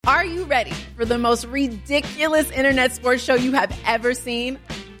Are you ready for the most ridiculous internet sports show you have ever seen?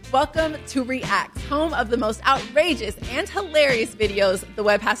 Welcome to Reacts, home of the most outrageous and hilarious videos the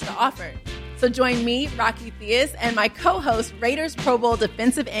web has to offer. So join me, Rocky Theus, and my co-host, Raiders Pro Bowl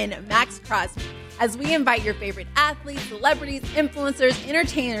defensive end Max Crosby, as we invite your favorite athletes, celebrities, influencers,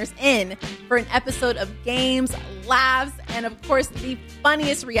 entertainers in for an episode of games, laughs, and of course, the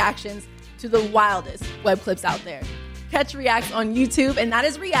funniest reactions to the wildest web clips out there. Catch Reacts on YouTube, and that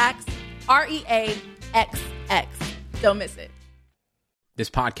is Reacts, REAXX. Don't miss it. This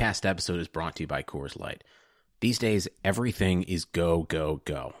podcast episode is brought to you by Coors Light. These days, everything is go, go,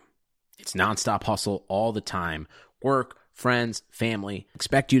 go. It's nonstop hustle all the time. Work, friends, family,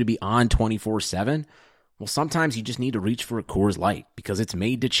 expect you to be on 24/7. Well, sometimes you just need to reach for a Coors Light because it's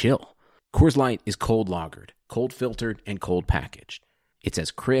made to chill. Coors Light is cold lagered, cold filtered, and cold packaged. It's as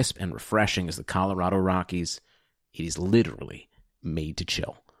crisp and refreshing as the Colorado Rockies. It is literally made to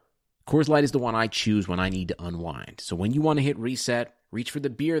chill. Coors Light is the one I choose when I need to unwind. So when you want to hit reset, reach for the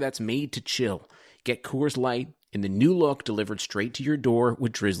beer that's made to chill. Get Coors Light in the new look delivered straight to your door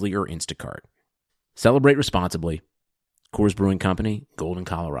with Drizzly or Instacart. Celebrate responsibly. Coors Brewing Company, Golden,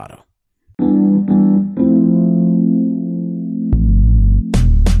 Colorado.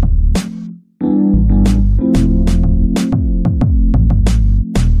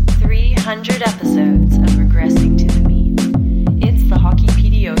 Episodes of Regressing to the Mean. It's the Hockey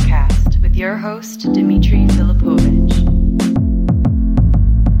PDO-cast with your host, Dmitry Filipovich.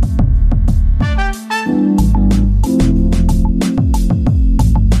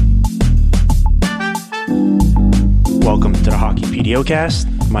 Welcome to the Hockey PDO-cast.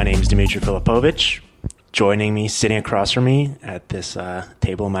 My name is Dmitry Filipovich. Joining me, sitting across from me at this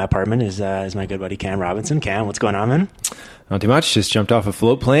table in my apartment is my good buddy Cam Robinson. Cam, what's going on, man? Not too much. Just jumped off a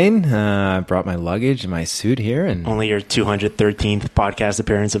float plane. Brought my luggage and my suit here. And only your 213th podcast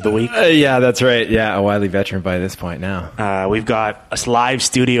appearance of the week. Yeah, that's right. Yeah, a wily veteran by this point now. We've got a live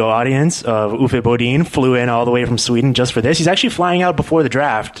studio audience of Uffe Bodin. Flew in all the way from Sweden just for this. He's actually flying out before the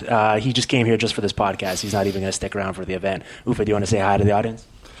draft. He just came here just for this podcast. He's not even going to stick around for the event. Uffe, do you want to say hi to the audience?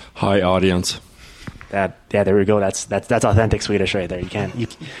 Hi, audience. Yeah, there we go. That's authentic Swedish right there. You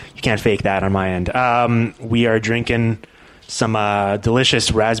can't fake that on my end. We are drinking some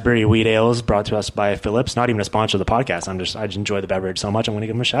delicious raspberry wheat ales brought to us by Phillips. Not even a sponsor of the podcast. I just enjoy the beverage so much. I'm going to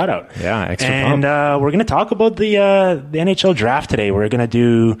give them a shout out. Yeah, extra and we're going to talk about the NHL draft today. We're going to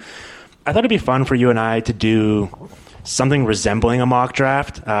do. I thought it'd be fun for you and I to do something resembling a mock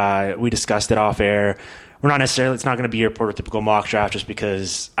draft. We discussed it off air. We're not necessarily. It's not going to be your prototypical mock draft, just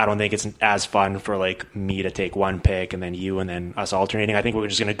because I don't think it's as fun for like me to take one pick and then you and then us alternating. I think we're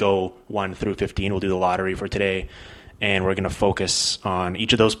just going to go 1 through 15. We'll do the lottery for today. And we're going to focus on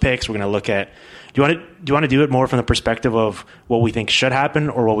each of those picks. We're going to look at, do you want to do it more from the perspective of what we think should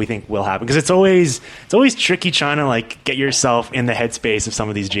happen or what we think will happen? Because it's always tricky trying to like get yourself in the headspace of some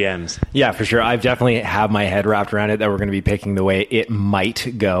of these GMs. Yeah, for sure. I've definitely have my head wrapped around it that we're going to be picking the way it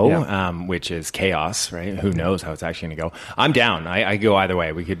might go, which is chaos, right? Who knows how it's actually going to go? I'm down. I go either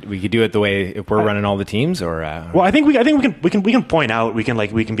way. We could do it the way if we're running all the teams, or well, I think we can point out we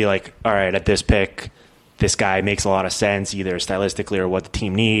can be like, all right, at this pick, this guy makes a lot of sense, either stylistically or what the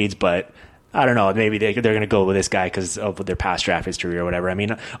team needs, but I don't know, maybe they're going to go with this guy because of their past draft history or whatever. I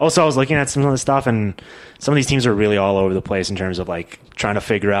mean, also I was looking at some of the stuff, and some of these teams are really all over the place in terms of like trying to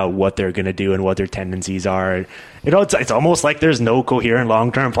figure out what they're going to do and what their tendencies are. You know, it's almost like there's no coherent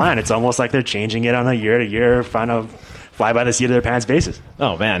long-term plan. It's almost like they're changing it on a year-to-year kind of fly by the seat of their pants basis.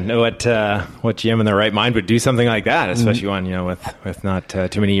 Oh man, what GM in their right mind would do something like that, especially one with not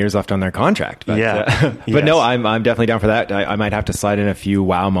too many years left on their contract. But, yeah, but no, I'm definitely down for that. I might have to slide in a few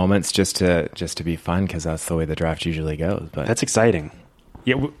wow moments just to be fun, because that's the way the draft usually goes. But that's exciting.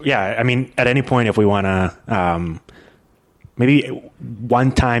 Yeah. I mean, at any point, if we want to, maybe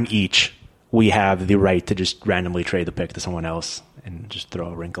one time each, we have the right to just randomly trade the pick to someone else and just throw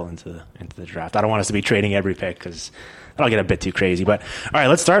a wrinkle into the draft. I don't want us to be trading every pick because that'll get a bit too crazy. But all right,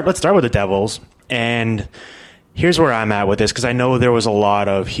 let's start with the Devils. And here's where I'm at with this, because I know there was a lot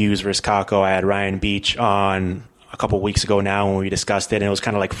of Hughes versus Kakko. I had Ryan Beach on a couple weeks ago now when we discussed it, and it was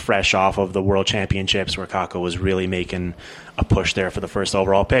kind of like fresh off of the World Championships where Kakko was really making a push there for the first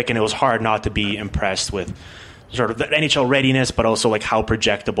overall pick, and it was hard not to be impressed with sort of the NHL readiness, but also like how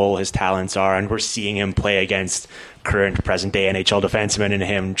projectable his talents are. And we're seeing him play against current present day NHL defensemen and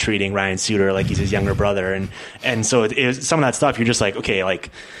him treating Ryan Suter like he's his younger brother. And so it is some of that stuff. You're just like, okay, like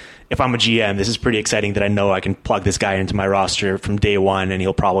if I'm a GM, this is pretty exciting that I know I can plug this guy into my roster from day one and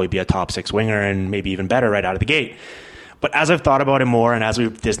he'll probably be a top 6 winger and maybe even better right out of the gate. But as I've thought about it more and as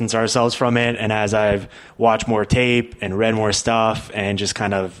we've distanced ourselves from it and as I've watched more tape and read more stuff and just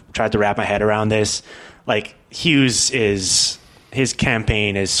kind of tried to wrap my head around this, like Hughes his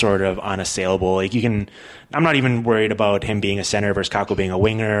campaign is sort of unassailable. Like I'm not even worried about him being a center versus Kakko being a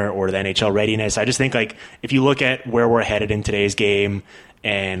winger or the NHL readiness. I just think like if you look at where we're headed in today's game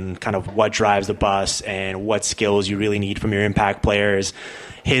and kind of what drives the bus and what skills you really need from your impact players,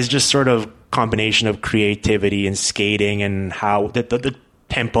 his just sort of combination of creativity and skating and how the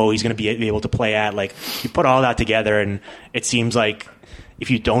tempo he's going to be able to play at, like you put all that together and it seems like if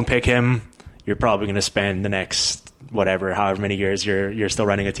you don't pick him, you're probably going to spend the next however many years you're still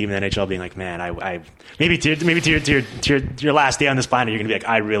running a team in the NHL being like, man, I maybe to your last day on this planet, you're going to be like,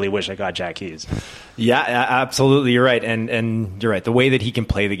 I really wish I got Jack Hughes. Yeah, absolutely. You're right. And you're right. The way that he can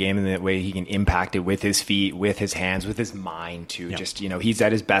play the game and the way he can impact it with his feet, with his hands, with his mind too. Yep. Just, he's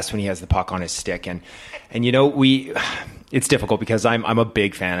at his best when he has the puck on his stick. And it's difficult because I'm a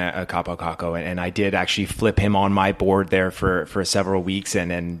big fan of Kaapo Kakko, and I did actually flip him on my board there for several weeks,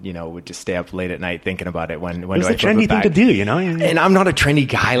 and would just stay up late at night thinking about it. When it's do I a trendy thing to do, And I'm not a trendy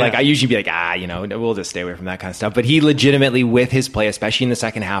guy. Like I usually be like, we'll just stay away from that kind of stuff. But he legitimately, with his play, especially in the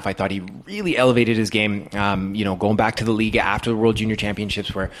second half, I thought he really elevated his game. Going back to the league after the World Junior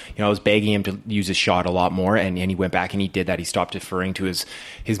Championships, where I was begging him to use his shot a lot more, and he went back and he did that. He stopped deferring to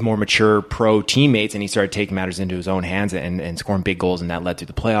his more mature pro teammates, and he started taking matters into his own hands and scoring big goals, and that led to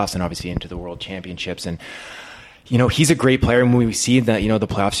the playoffs and obviously into the World Championships. And he's a great player, and when we see that the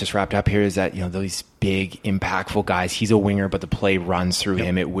playoffs just wrapped up here, is that those big impactful guys, he's a winger, but the play runs through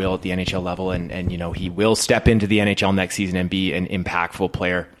him. It will at the NHL level, and he will step into the NHL next season and be an impactful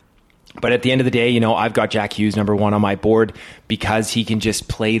player. But at the end of the day, I've got Jack Hughes number one on my board because he can just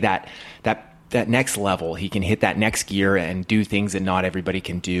play that next level. He can hit that next gear and do things that not everybody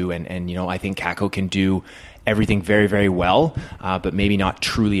can do. And I think Kakko can do everything very, very well, but maybe not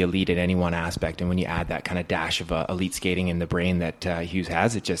truly elite in any one aspect. And when you add that kind of dash of elite skating in the brain that Hughes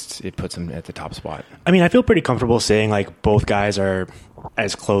has, it puts him at the top spot. I mean, I feel pretty comfortable saying like both guys are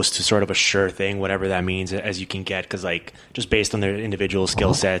as close to sort of a sure thing, whatever that means, as you can get, because like just based on their individual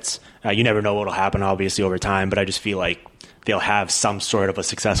skill sets, you never know what'll happen obviously over time, but I just feel like they'll have some sort of a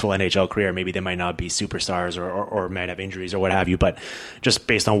successful NHL career. Maybe they might not be superstars or might have injuries or what have you, but just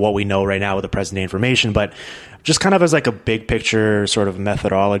based on what we know right now with the present day information. But just kind of as like a big picture sort of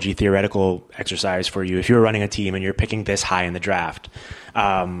methodology, theoretical exercise for you, if you're running a team and you're picking this high in the draft,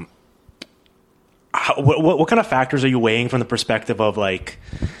 what kind of factors are you weighing from the perspective of like,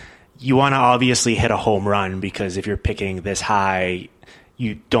 you want to obviously hit a home run, because if you're picking this high,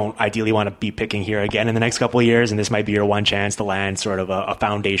 you don't ideally want to be picking here again in the next couple of years, and this might be your one chance to land sort of a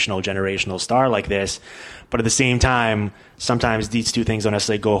foundational generational star like this. But at the same time, sometimes these two things don't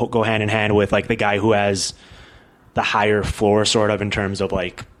necessarily go hand in hand with like the guy who has the higher floor sort of in terms of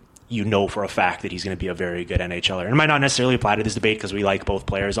like, for a fact that he's going to be a very good NHLer. And it might not necessarily apply to this debate because we like both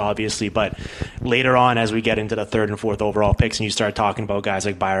players, obviously, but later on, as we get into the third and fourth overall picks and you start talking about guys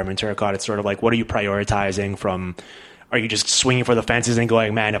like Byram and Turcotte, it's sort of like, what are you prioritizing from? Are you just swinging for the fences and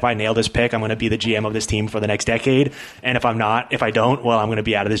going, man, if I nail this pick, I'm going to be the GM of this team for the next decade? And if I don't, well, I'm going to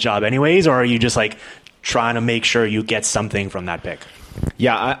be out of this job anyways? Or are you just like trying to make sure you get something from that pick?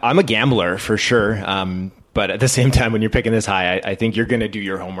 Yeah, I'm a gambler for sure. But at the same time, when you're picking this high, I think you're going to do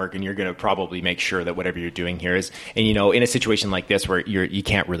your homework and you're going to probably make sure that whatever you're doing here is, and in a situation like this where you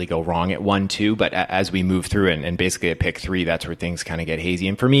can't really go wrong at 1-2, but as we move through and basically at pick 3, that's where things kind of get hazy.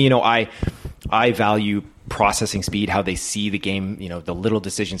 And for me, I value processing speed, how they see the game, the little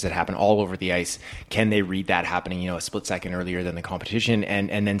decisions that happen all over the ice. Can they read that happening, a split second earlier than the competition,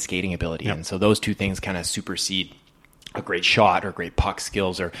 and then skating ability. Yep. And so those two things kind of supersede a great shot or great puck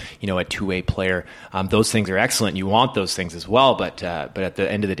skills or, a two-way player. Those things are excellent. You want those things as well. But at the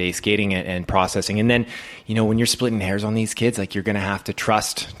end of the day, skating and processing. And then, when you're splitting hairs on these kids, like you're going to have to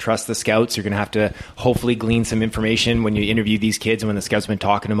trust the scouts. You're going to have to hopefully glean some information when you interview these kids and when the scouts have been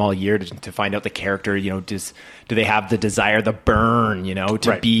talking to them all year to find out the character, do they have the desire, the burn, to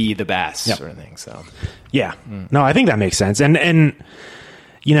right. be the best sort of thing. So, yeah, no, I think that makes sense. And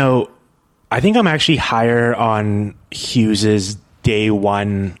I think I'm actually higher on Hughes's day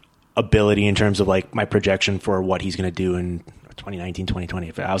one ability in terms of like my projection for what he's going to do in 2019, 2020.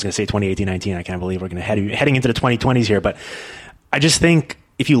 If I was going to say 2018, 19, I can't believe we're going to heading into the 2020s here. But I just think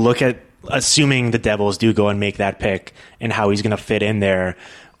if you look at, assuming the Devils do go and make that pick and how he's going to fit in there,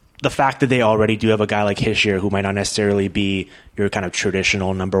 the fact that they already do have a guy like Hischier who might not necessarily be your kind of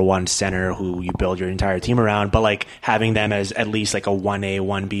traditional number one center who you build your entire team around, but like having them as at least like a 1A,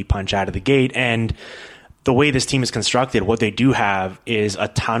 1B punch out of the gate. And the way this team is constructed, what they do have is a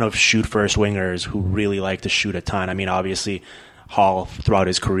ton of shoot-first wingers who really like to shoot a ton. I mean, obviously, Hall throughout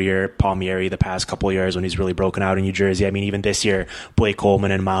his career, Palmieri the past couple of years when he's really broken out in New Jersey. I mean, even this year, Blake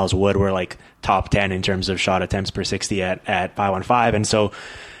Coleman and Miles Wood were like top 10 in terms of shot attempts per 60 at 5-on-5. And so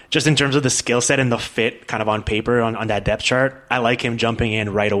just in terms of the skill set and the fit kind of on paper on that depth chart, I like him jumping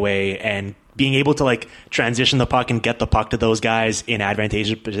in right away and being able to like transition the puck and get the puck to those guys in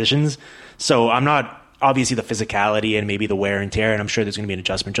advantageous positions. So I'm not, obviously the physicality and maybe the wear and tear, and I'm sure there's going to be an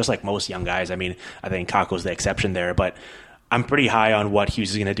adjustment just like most young guys. I mean, I think Kakko's the exception there, but I'm pretty high on what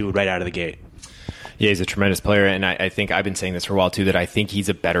Hughes is going to do right out of the gate. Yeah, he's a tremendous player, and I think I've been saying this for a while too, that I think he's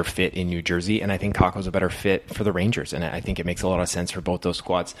a better fit in New Jersey, and I think Kakko's a better fit for the Rangers, and I think it makes a lot of sense for both those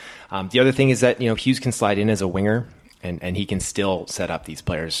squads. The other thing is that, Hughes can slide in as a winger, and he can still set up these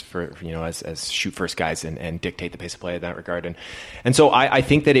players for, as shoot first guys and dictate the pace of play in that regard. And so I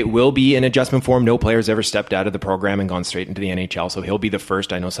think that it will be an adjustment for him. No player's ever stepped out of the program and gone straight into the NHL. So he'll be the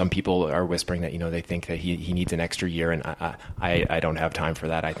first. I know some people are whispering that, they think that he needs an extra year, and I don't have time for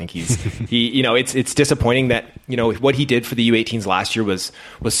that. I think it's disappointing that, what he did for the U18s last year was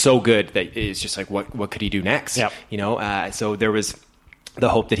so good that it's just like, what could he do next? Yep. So there was the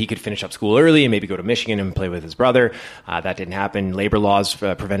hope that he could finish up school early and maybe go to Michigan and play with his brother. That didn't happen. Labor laws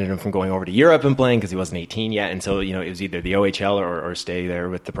prevented him from going over to Europe and playing because he wasn't 18 yet. And so, it was either the OHL or stay there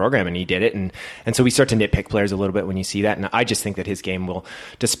with the program, and he did it. And so we start to nitpick players a little bit when you see that. And I just think that his game will,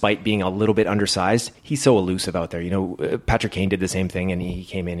 despite being a little bit undersized, he's so elusive out there. Patrick Kane did the same thing, and he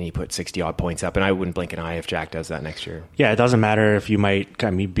came in and he put 60 odd points up. And I wouldn't blink an eye if Jack does that next year. Yeah, it doesn't matter if you might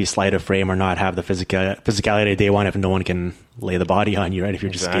be slight of frame or not have the physicality of day one if no one can lay the body on you, right? If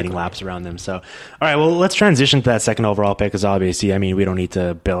you're just skating laps around them. So, all right, well, let's transition to that second overall pick, because obviously, we don't need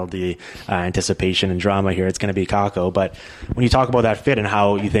to build the anticipation and drama here. It's going to be Kakko. But when you talk about that fit and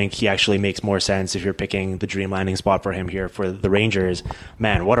how you think he actually makes more sense if you're picking the dream landing spot for him here for the Rangers,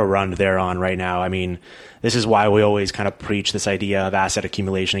 man, what a run they're on right now. I mean, this is why we always kind of preach this idea of asset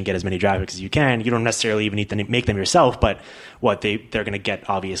accumulation and get as many draft picks as you can. You don't necessarily even need to make them yourself, but they're going to get,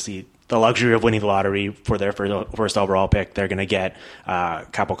 obviously, the luxury of winning the lottery for their first overall pick. They're going to get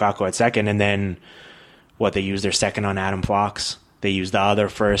Kaapo Kakko at second, and then they use their second on Adam Fox. They use the other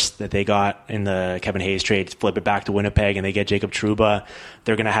first that they got in the Kevin Hayes trade to flip it back to Winnipeg, and they get Jacob Trouba.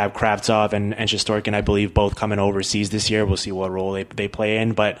 They're going to have Kravtsov and Shesterkin, I believe, both coming overseas this year. We'll see what role they play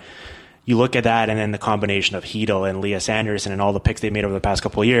in, but you look at that, and then the combination of Hedel and Elias Anderson and all the picks they made over the past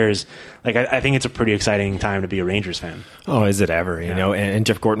couple of years, I think it's a pretty exciting time to be a Rangers fan. Oh, is it ever? You know, and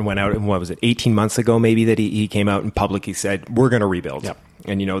Jeff Gorton went out, and 18 months ago maybe, that he came out in public. He said, we're going to rebuild. Yep.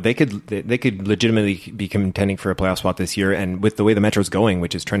 And, they could legitimately be contending for a playoff spot this year. And with the way the Metro's going,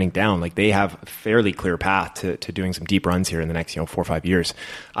 which is trending down, they have a fairly clear path to doing some deep runs here in the next, 4 or 5 years.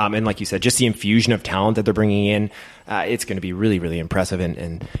 And like you said, just the infusion of talent that they're bringing in, it's going to be really, really impressive.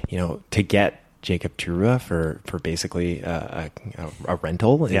 And to get Jacob Trouba for basically a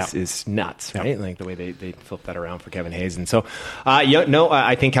rental is nuts, right? Like the way they flip that around for Kevin Hayes. And so, I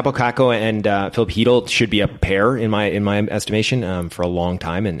think Kaapo Kakko and Philip Hedel should be a pair in my estimation for a long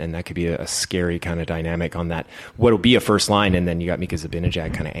time, and that could be a scary kind of dynamic on that. What will be a first line, and then you got Mika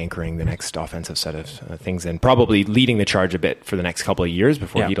Zibanejad kind of anchoring the next offensive set of things, and probably leading the charge a bit for the next couple of years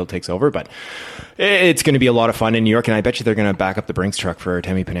before Hedel takes over. But it's going to be a lot of fun in New York, and I bet you they're going to back up the Brinks truck for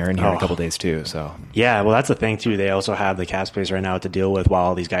Temi Panarin here in a couple of days too. So yeah, well, that's the thing too. They also have the cap space right now to deal with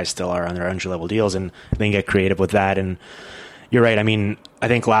while these guys still are on their entry level deals, and they can get creative with that. And you're right. I mean, I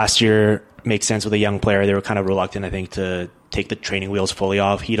think last year makes sense with a young player. They were kind of reluctant, I think, to take the training wheels fully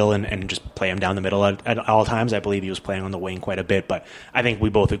off Hedel and just play him down the middle at all times. I believe he was playing on the wing quite a bit, but I think we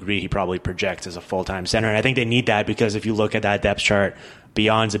both agree he probably projects as a full-time center. And I think they need that, because if you look at that depth chart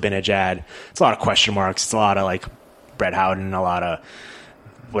beyond Zibanejad, it's a lot of question marks. It's a lot of Brett Howden, a lot of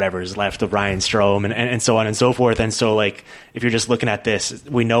whatever is left of Ryan Strome and so on and so forth. And so if you're just looking at this,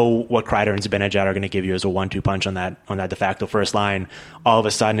 we know what Kreider and Zibanejad are going to give you as a 1-2 punch on that de facto first line. All of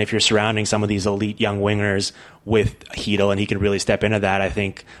a sudden, if you're surrounding some of these elite young wingers with Hedel and he can really step into that, I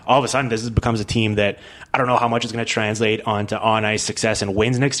think all of a sudden this becomes a team that I don't know how much is going to translate onto on-ice success and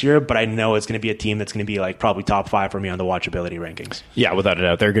wins next year, but I know it's going to be a team that's going to be probably top 5 for me on the watchability rankings. Yeah, without a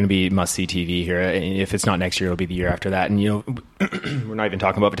doubt. They're going to be must-see TV here. If it's not next year, it'll be the year after that. And, we're not even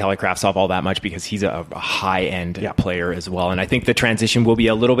talking about Vitaly Kravtsov all that much, because he's a high-end player as well. And I think the transition will be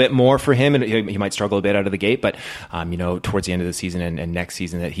a little bit more for him, and he might struggle a bit out of the gate, but, towards the end of the season and next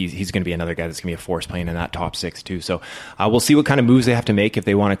season, that he's going to be another guy that's going to be a force playing in that top 6 too. So we'll see what kind of moves they have to make if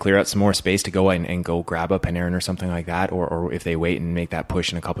they want to clear out some more space to go and go grab a Panarin or something like that, or if they wait and make that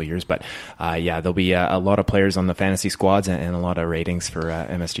push in a couple of years. But there'll be a lot of players on the fantasy squads and a lot of ratings for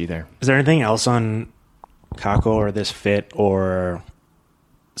MSG there. Is there anything else on Kakko or this fit or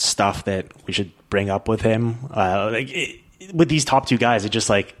stuff that we should bring up with him? With these top two guys, it's just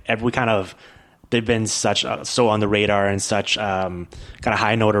like they've been such so on the radar and such kind of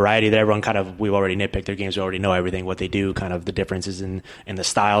high notoriety that everyone we've already nitpicked their games. We already know everything, what they do, kind of the differences in the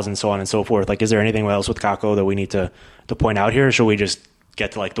styles and so on and so forth. Like, is there anything else with Kakko that we need to point out here? Or should we just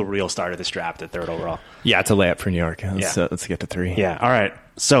get to like the real start of this draft at 3rd overall? Yeah, it's a layup for New York. Let's get to 3. Yeah. All right.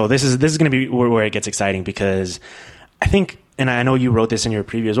 So this is going to be where it gets exciting, because I think, and I know you wrote this in your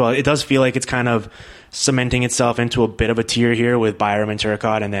preview as well, it does feel like it's kind of cementing itself into a bit of a tier here with Byram and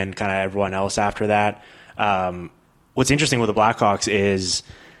Turcotte, and then kind of everyone else after that. What's interesting with the Blackhawks is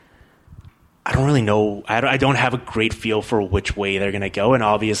I don't really know. I don't have a great feel for which way they're going to go, and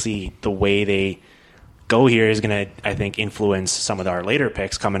obviously the way they go here is going to, I think, influence some of our later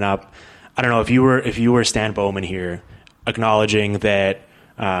picks coming up. I don't know if you were Stan Bowman here, acknowledging that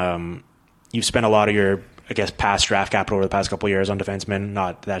you've spent a lot of your, I guess, past draft capital over the past couple of years on defensemen.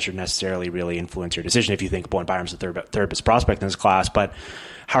 Not that should necessarily really influence your decision if you think Bowen Byram's the third best prospect in this class. But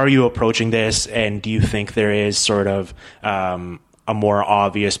how are you approaching this? And do you think there is sort of a more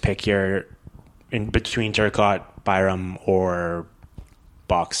obvious pick here in between Turcotte, Byram, or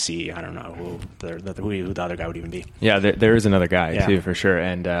Boxy? I don't know who the other guy would even be. Yeah, there is another guy too, for sure.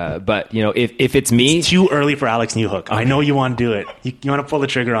 And but you know, if it's me, it's too early for Alex Newhook. Okay. I know you want to do it. You want to pull the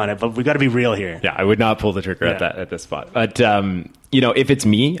trigger on it, but we got to be real here. Yeah, I would not pull the trigger at this spot. But you know, if it's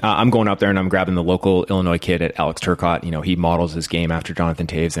me, I'm going up there and I'm grabbing the local Illinois kid at Alex Turcotte. You know, he models his game after Jonathan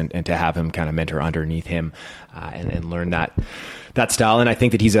Toews, and to have him kind of mentor underneath him and learn that style. And I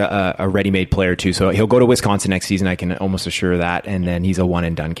think that he's a ready-made player too. So he'll go to Wisconsin next season. I can almost assure that. And then he's a one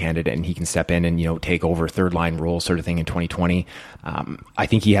and done candidate, and he can step in and, you know, take over third line role sort of thing in 2020. I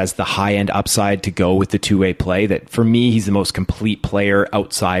think he has the high end upside to go with the two-way play. That for me, he's the most complete player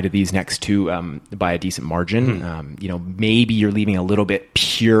outside of these next two by a decent margin. You know, maybe you're leaving a little bit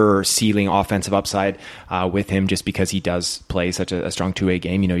pure ceiling offensive upside with him just because he does play such a strong two-way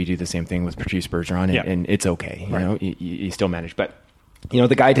game. You know, you do the same thing with Patrice Bergeron, and it's okay. You know, you still manage. But, you know,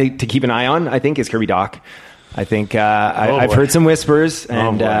 the guy to keep an eye on, I think, is Kirby Dach. I think I've heard some whispers,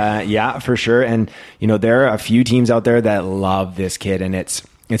 and yeah, for sure. And, you know, there are a few teams out there that love this kid, and it's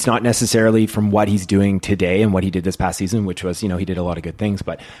not necessarily from what he's doing today and what he did this past season, which was, you know, he did a lot of good things,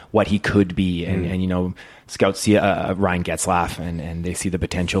 but what he could be. And you know, scouts see Ryan Getzlaf, and they see the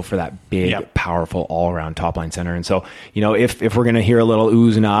potential for that big, powerful, all-around top-line center. And so, you know, if we're going to hear a little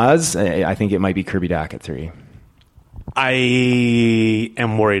oohs and ahs, I think it might be Kirby Dach at 3. I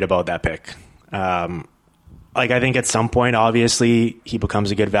am worried about that pick. I think at some point, obviously, he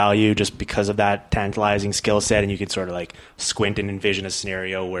becomes a good value just because of that tantalizing skill set, and you can sort of like squint and envision a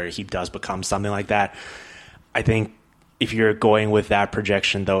scenario where he does become something like that. I think if you're going with that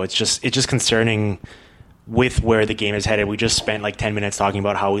projection, though, it's just concerning with where the game is headed. We just spent like 10 minutes talking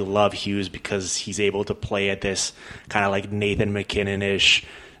about how we love Hughes because he's able to play at this kind of like Nathan McKinnon-ish,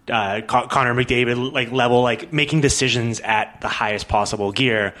 Connor McDavid like level, like making decisions at the highest possible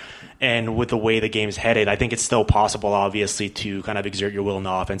gear. And with the way the game is headed, I think it's still possible, obviously, to kind of exert your will in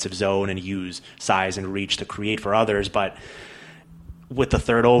the offensive zone and use size and reach to create for others. But with the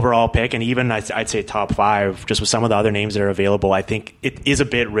 3rd overall pick, and even I'd say top 5, just with some of the other names that are available, I think it is a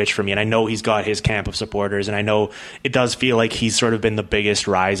bit rich for me. And I know he's got his camp of supporters, and I know it does feel like he's sort of been the biggest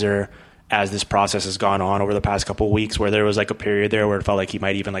riser as this process has gone on over the past couple of weeks, where there was like a period there where it felt like he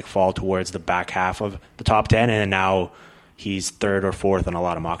might even like fall towards the back half of the top 10, and now he's 3rd or 4th in a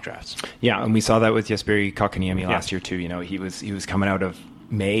lot of mock drafts. Yeah, and we saw that with Jesperi Kotkaniemi last year too. You know, he was coming out of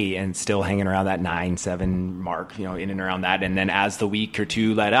May and still hanging around that 9-7 mark, you know, in and around that. And then as the week or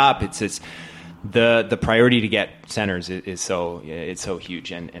two led up, it's the priority to get centers is so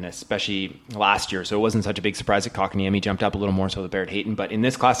huge, and especially last year. So it wasn't such a big surprise that Kotkaniemi jumped up a little more so than Barrett Hayton. But in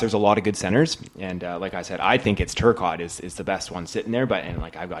this class, there's a lot of good centers, and like I said, I think it's Turcotte is the best one sitting there. But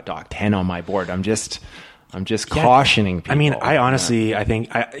like I've got Dach 10 on my board. I'm just cautioning people. I mean, I honestly, I think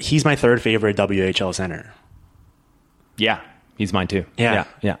he's my 3rd favorite WHL center. Yeah, he's mine too. Yeah.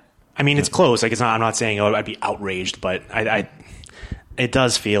 I mean, it's close. Like, it's not. I'm not saying I'd be outraged, but it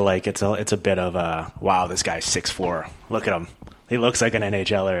does feel like it's a bit of a wow. This guy's 6'4". Look at him. He looks like an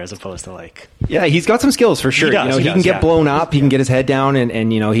NHLer as opposed to like. Yeah, he's got some skills for sure. He does, he can get blown up. He can get his head down,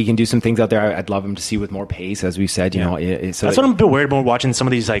 and you know, he can do some things out there. I'd love him to see with more pace, as we said. You know, so that's what I'm a bit worried about watching some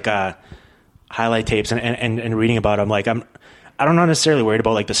of these like highlight tapes and reading about them. Like I'm not necessarily worried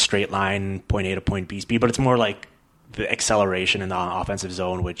about like the straight line point A to point B speed, but it's more like the acceleration in the offensive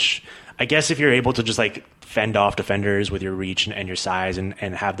zone, which I guess if you're able to just like fend off defenders with your reach and your size and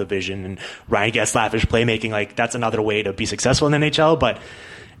have the vision, and Ryan Getzlaf-ish playmaking, like that's another way to be successful in the NHL. But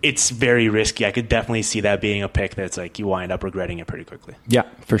it's very risky. I could definitely see that being a pick that's like you wind up regretting it pretty quickly. Yeah,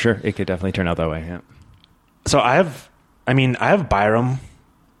 for sure. It could definitely turn out that way. Yeah. So I have Byram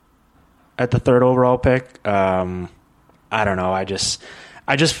at the 3rd overall pick. I don't know. I just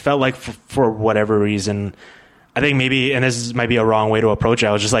felt like for whatever reason, I think maybe, and this might be a wrong way to approach it,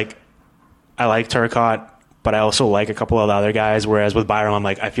 I was just like, I like Turcotte, but I also like a couple of the other guys. Whereas with Byram, I'm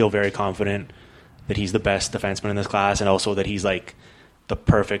like, I feel very confident that he's the best defenseman in this class, and also that he's like the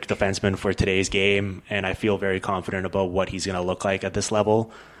perfect defenseman for today's game. And I feel very confident about what he's going to look like at this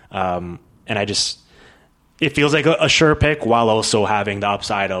level. And it feels like a sure pick while also having the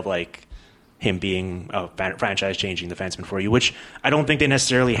upside of like him being a franchise-changing defenseman for you, which I don't think they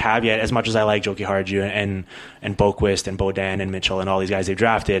necessarily have yet. As much as I like Joki Harju and Boquist and Beaudin and Mitchell and all these guys they've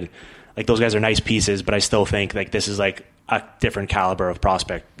drafted, like those guys are nice pieces, but I still think like this is like a different caliber of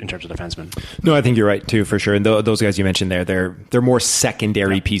prospect in terms of defensemen. No, I think you're right too, for sure. And those guys you mentioned there, they're more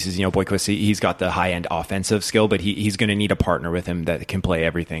secondary pieces. You know, Boquist, he's got the high end offensive skill, but he's going to need a partner with him that can play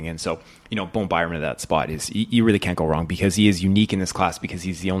everything. And so, you know, Bowen Byram at that spot you really can't go wrong because he is unique in this class because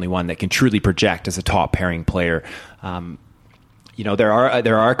he's the only one that can truly project as a top pairing player. You know, there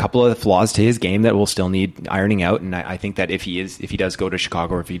are a couple of flaws to his game that will still need ironing out, and I think that if he does go to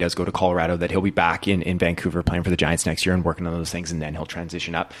Chicago or if he does go to Colorado, that he'll be back in Vancouver playing for the Giants next year and working on those things, and then he'll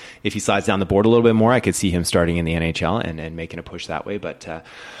transition up. If he slides down the board a little bit more, I could see him starting in the NHL and making a push that way. But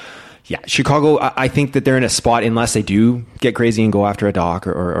yeah, Chicago, I think that they're in a spot, unless they do get crazy and go after a Doc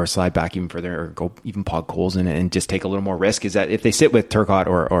or slide back even further or go even Pog Coles and just take a little more risk, is that if they sit with Turcotte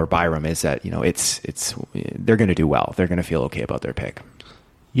or Byram, is that, you know, it's they're going to do well. They're going to feel okay about their pick.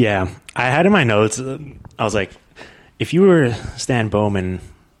 Yeah. I had in my notes, I was like, if you were Stan Bowman,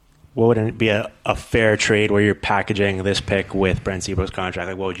 what would it be a fair trade where you're packaging this pick with Brent Seabrook's contract?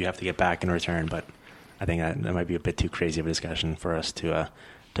 Like, what would you have to get back in return? But I think that might be a bit too crazy of a discussion for us to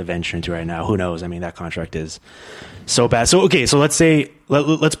venture into right now. Who knows? I mean, that contract is so bad. So, okay, so let's say,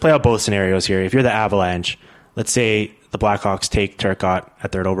 let's play out both scenarios here. If you're the Avalanche, let's say the Blackhawks take Turcotte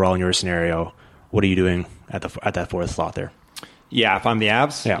at 3rd overall in your scenario. What are you doing at that 4th slot there? Yeah, if I'm the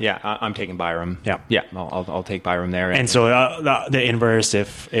Avs, I'm taking Byram. Yeah, I'll take Byram there. And so the inverse,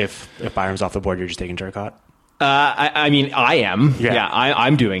 if Byram's off the board, you're just taking Turcotte? I mean, I am. Yeah,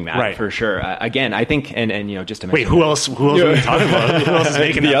 I'm doing that right. for sure. Again, I think, and you know, just to mention. Wait, who else are we talking about? Who else is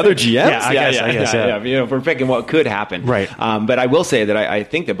making the other GMs? Yeah, I guess. You know, if we're picking what could happen, right? But I will say that I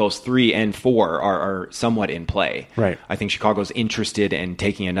think that both 3 and 4 are somewhat in play. Right. I think Chicago's interested in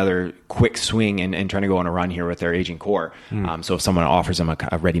taking another quick swing and trying to go on a run here with their aging core. So if someone offers them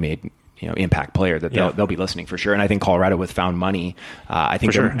a ready-made, you know, impact player, that they'll be listening for sure. And I think Colorado, with found money, I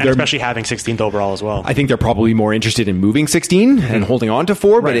think they're especially having 16th overall as well. I think they're probably more interested in moving 16 and holding on to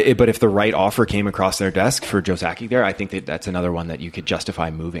 4. Right. But if the right offer came across their desk for Joe Sakic there, I think that's another one that you could justify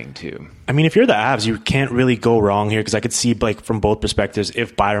moving to. I mean, if you're the Avs, you can't really go wrong here, because I could see, like, from both perspectives,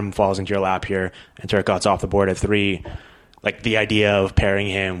 if Byram falls into your lap here and Turcotte's off the board at 3, like the idea of pairing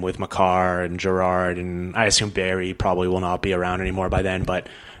him with Makar and Gerard, and I assume Barry probably will not be around anymore by then, but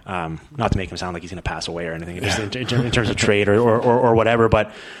not to make him sound like he's going to pass away or anything, just in terms of trade or whatever,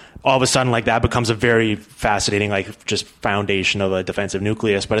 but all of a sudden, like, that becomes a very fascinating, like, just foundation of a defensive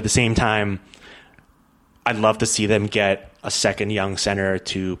nucleus. But at the same time, I'd love to see them get a second young center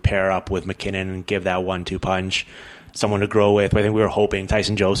to pair up with McKinnon and give that 1-2 punch, someone to grow with. But I think we were hoping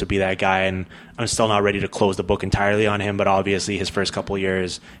Tyson Jones would be that guy, and I'm still not ready to close the book entirely on him, but obviously his first couple of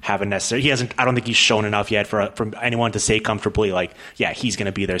years haven't necessarily, I don't think he's shown enough yet for anyone to say comfortably, like, yeah, he's going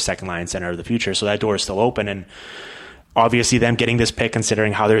to be their second line center of the future. So that door is still open, and obviously them getting this pick,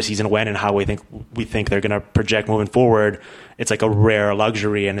 considering how their season went and how we think they're going to project moving forward, it's like a rare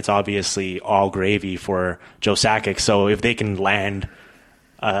luxury, and it's obviously all gravy for Joe Sakic. So if they can land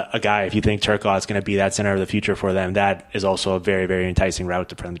a guy, if you think Turcotte's going to be that center of the future for them, that is also a very, very enticing route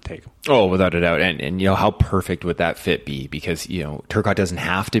for them to take. Oh, without a doubt. And you know, how perfect would that fit be? Because, you know, Turcotte doesn't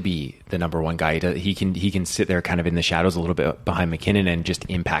have to be the number one guy. He can sit there kind of in the shadows a little bit behind McKinnon and just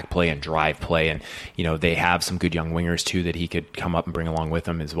impact play and drive play. And, you know, they have some good young wingers too that he could come up and bring along with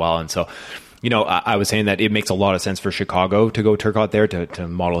them as well. And so, you know, I was saying that it makes a lot of sense for Chicago to go Turcotte there to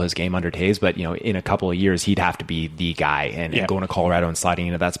model his game under Taves, but, you know, in a couple of years, he'd have to be the guy and going to Colorado and sliding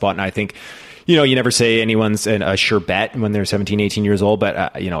into that spot. And I think, you never say anyone's a sure bet when they're 17, 18 years old, but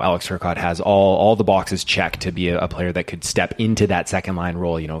Alex Turcotte has all the boxes checked to be a player that could step into that second line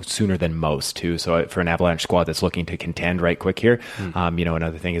role, sooner than most too. So for an Avalanche squad that's looking to contend right quick here,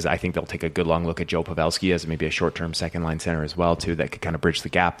 another thing is I think they'll take a good long look at Joe Pavelski as maybe a short-term second line center as well too, that could kind of bridge the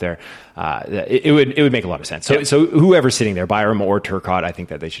gap there. It would make a lot of sense. So whoever's sitting there, Byram or Turcotte, I think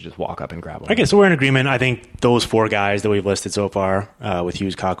that they should just walk up and grab one. Okay, so we're in agreement. I think those four guys that we've listed so far, with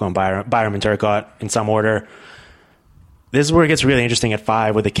Hughes, Kakko, and Byram and Turcotte in some order. This is where it gets really interesting at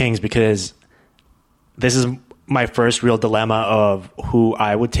 5 with the Kings, because this is my first real dilemma of who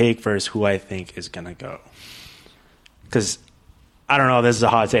I would take versus who I think is going to go. Because I don't know, this is a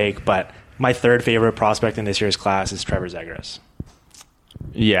hot take, but my third favorite prospect in this year's class is Trevor Zegras.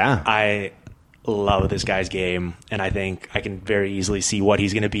 Yeah. I love this guy's game, and I think I can very easily see what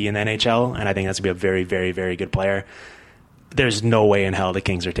he's going to be in the NHL, and I think that's going to be a very, very, very good player. There's no way in hell the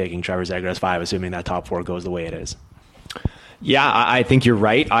Kings are taking Trevor Zegras 5, assuming that top 4 goes the way it is. Yeah, I think you're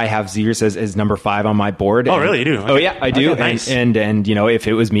right. I have Zegras as number 5 on my board. Oh, really? You do? Okay. Oh, yeah, I do. Okay, nice. And if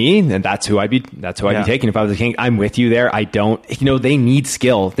it was me, then that's who I'd be taking. If I was the King, I'm with you there. I don't. they need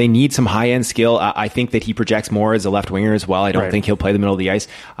skill. They need some high end skill. I think that he projects more as a left winger as well. I don't think he'll play the middle of the ice.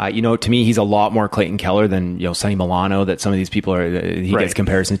 To me, he's a lot more Clayton Keller than Sonny Milano that some of these people he gets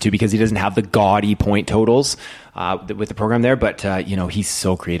comparisons to, because he doesn't have the gaudy point totals with the program there. But he's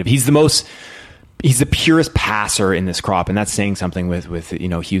so creative. He's the purest passer in this crop, and that's saying something with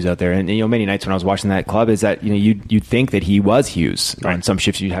Hughes out there. And many nights when I was watching that club, is that you'd think that he was Hughes. Right. On some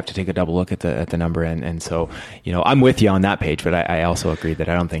shifts, you'd have to take a double look at the number, and so I'm with you on that page. But I also agree that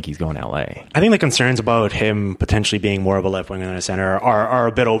I don't think he's going to LA. I think the concerns about him potentially being more of a left winger than a center are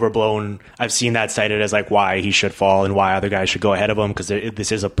a bit overblown. I've seen that cited as like why he should fall and why other guys should go ahead of him, because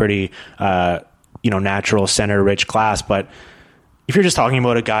this is a pretty natural center rich class, but. If you're just talking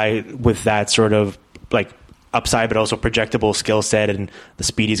about a guy with that sort of like upside, but also projectable skill set and the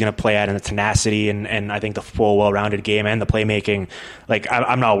speed he's going to play at and the tenacity and I think the full well-rounded game and the playmaking, like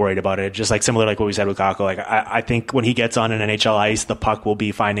I'm not worried about it. Just like similar like what we said with Kakko, like I think when he gets on an NHL ice, the puck will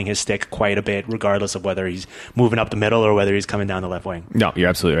be finding his stick quite a bit, regardless of whether he's moving up the middle or whether he's coming down the left wing. No, you're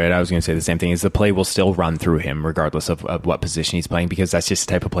absolutely right. I was going to say the same thing. Is the play will still run through him regardless of what position he's playing, because that's just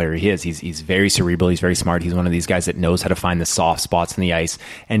the type of player he is. He's very cerebral. He's very smart. He's one of these guys that knows how to find the soft spots in the ice,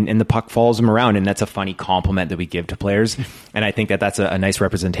 and the puck follows him around, and that's a funny compliment that we give to players. And I think that that's a nice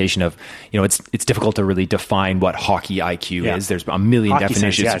representation of, it's difficult to really define what hockey IQ is. There's a million hockey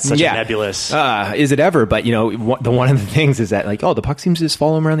definitions. Sense, it's such a nebulous. Is it ever? But one of the things is that the puck seems to just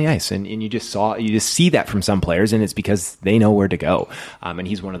follow him around the ice, and you just see that from some players, and it's because they know where to go. And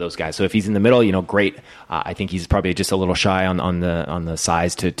he's one of those guys. So if he's in the middle, great. I think he's probably just a little shy on the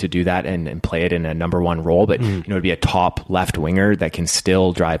size to do that and play it in a number 1 role. But to be a top left winger that can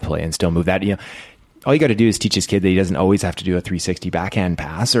still drive play and still move that. All you got to do is teach his kid that he doesn't always have to do a 360 backhand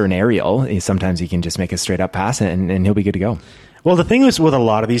pass or an aerial. Sometimes he can just make a straight up pass and he'll be good to go. Well, the thing is with a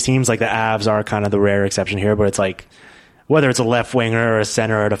lot of these teams, like the Avs are kind of the rare exception here, but it's like, whether it's a left winger or a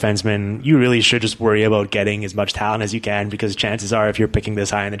center or a defenseman, you really should just worry about getting as much talent as you can, because chances are if you're picking this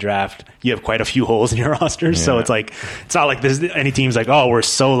high in the draft, you have quite a few holes in your roster. Yeah. So it's not like there's any team's like, oh, we're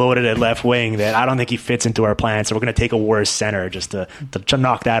so loaded at left wing that I don't think he fits into our plan, so we're going to take a worse center just to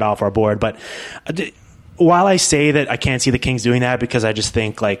knock that off our board. But while I say that I can't see the Kings doing that, because I just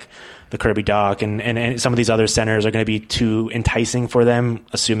think like the Kirby Dach and some of these other centers are going to be too enticing for them,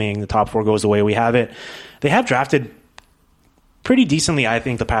 assuming the top 4 goes the way we have it. They have drafted pretty decently, I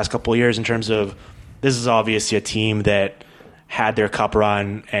think, the past couple of years in terms of, this is obviously a team that had their cup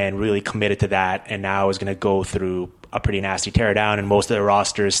run and really committed to that, and now is going to go through a pretty nasty tear down, and most of their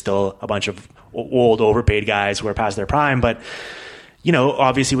roster is still a bunch of old overpaid guys who are past their prime. But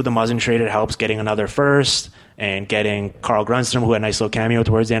obviously with the Muzzin trade, it helps getting another first and getting Carl Grundstrom, who had a nice little cameo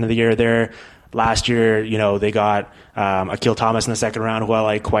towards the end of the year there. Last year, they got Akil Thomas in the second round, who I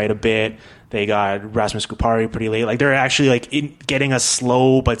like quite a bit. They got Rasmus Kupari pretty late. Like, they're actually getting a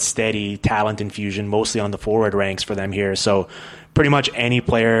slow but steady talent infusion, mostly on the forward ranks for them here. So pretty much any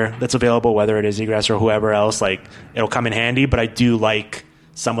player that's available, whether it is Zegras or whoever else, it'll come in handy. But I do like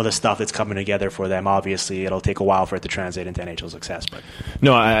some of the stuff that's coming together for them. Obviously, it'll take a while for it to translate into NHL success. But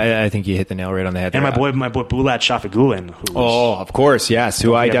no, I think you hit the nail right on the head. And my boy Bulat Shafigullin. Oh, of course, yes.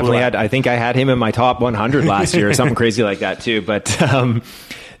 Who I definitely had. I think I had him in my top 100 last year, or something crazy like that too. But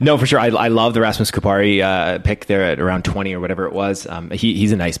no, for sure. I love the Rasmus Kupari pick there at around 20 or whatever it was.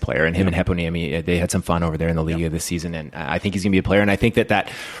 He's a nice player, and him and Heponiemi, they had some fun over there in the league this season, and I think he's going to be a player. And I think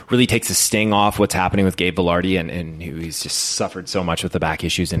that really takes a sting off what's happening with Gabe Vilardi, and he's just suffered so much with the back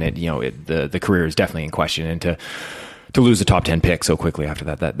issues, and the career is definitely in question. And to lose a top 10 pick so quickly after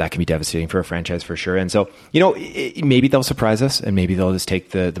that can be devastating for a franchise for sure. And so, maybe they'll surprise us and maybe they'll just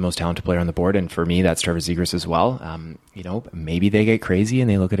take the most talented player on the board. And for me, that's Trevor Zegras as well. Maybe they get crazy and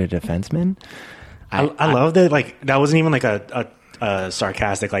they look at a defenseman. I love that. Like, that wasn't even like a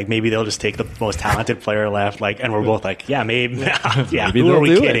sarcastic, like, maybe they'll just take the most talented player left. Like, and we're both like, yeah, maybe. Yeah. Maybe who are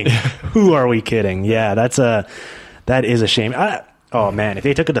we kidding? It. Who are we kidding? Yeah. That is a shame. Oh man, if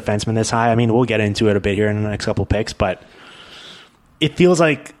they took a defenseman this high, I mean, we'll get into it a bit here in the next couple picks, but it feels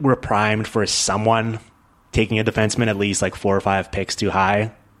like we're primed for someone taking a defenseman at least like 4 or 5 picks too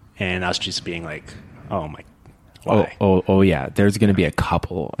high, and us just being like, oh my, why? Oh yeah. There's going to be a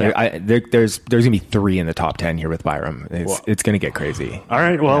couple. Yeah. There's going to be 3 in the top 10 here with Byram. It's going to get crazy. All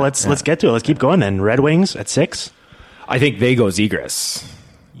right, well, let's get to it. Let's keep going then. Red Wings at 6. I think they go Zegras.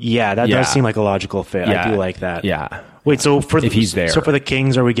 Yeah, that does seem like a logical fit. Yeah. I do like that. Yeah. Wait, so if he's there, so for the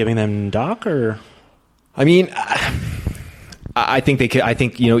Kings, are we giving them Doc or? I mean, I think they could. I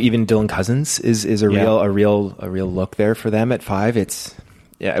think even Dylan Cousins is a real look there for them at 5. It's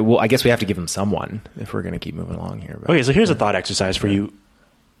well, I guess we have to give them someone if we're going to keep moving along here. But, okay, so here's a thought exercise for you.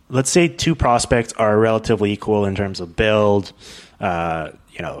 Let's say 2 prospects are relatively equal in terms of build,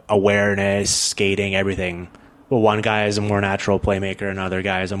 awareness, skating, everything. Well, one guy is a more natural playmaker, another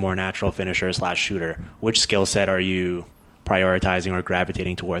guy is a more natural finisher / shooter. Which skill set are you prioritizing or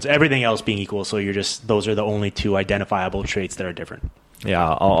gravitating towards? Everything else being equal, so those are the only 2 identifiable traits that are different. Yeah,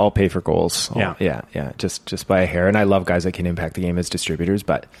 I'll pay for goals. Yeah, just by a hair. And I love guys that can impact the game as distributors,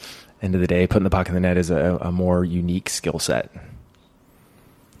 but end of the day, putting the puck in the net is a more unique skill set.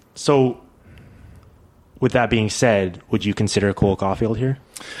 So, with that being said, would you consider Cole Caulfield here?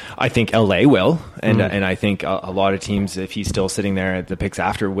 I think LA will, and I think a lot of teams, if he's still sitting there at the picks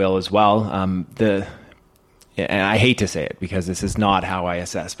after, will as well. And I hate to say it because this is not how I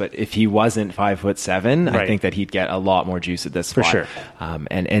assess, but if he wasn't 5'7", right, I think that he'd get a lot more juice at this spot. For sure.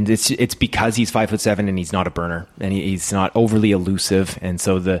 And it's because he's 5'7" and he's not a burner and he's not overly elusive, and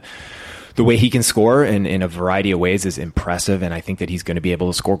so the way he can score in a variety of ways is impressive, and I think that he's going to be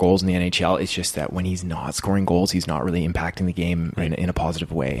able to score goals in the NHL. It's just that when he's not scoring goals, he's not really impacting the game in a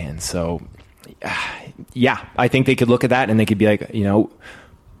positive way. And so, yeah, I think they could look at that and they could be like,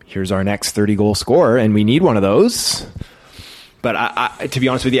 here's our next 30-goal scorer, and we need one of those. But I, to be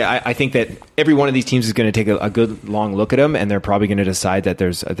honest with you, I think that every one of these teams is going to take a good long look at him, and they're probably going to decide that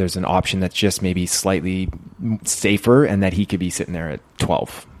there's an option that's just maybe slightly safer and that he could be sitting there at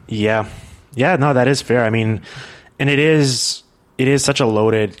 12. Yeah, no, that is fair. I mean, and it is such a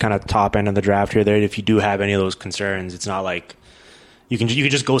loaded kind of top end of the draft here. There, if you do have any of those concerns, it's not like you can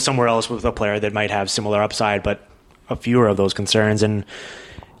just go somewhere else with a player that might have similar upside, but a fewer of those concerns. And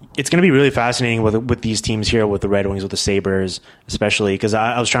it's going to be really fascinating with these teams here, with the Red Wings, with the Sabres, especially because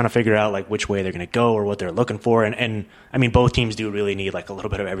I was trying to figure out like which way they're going to go or what they're looking for. And I mean, both teams do really need like a little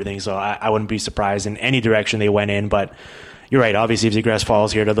bit of everything. So I wouldn't be surprised in any direction they went in, but you're right. Obviously, if Zegras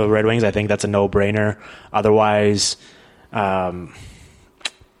falls here to the Red Wings, I think that's a no-brainer. Otherwise, I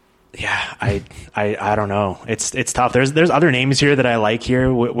don't know. It's tough. There's other names here that I like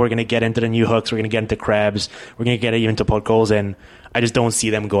here. We're going to get into the New Hooks. We're going to get into Krebs. We're going to get even to Podkolzin, and I just don't see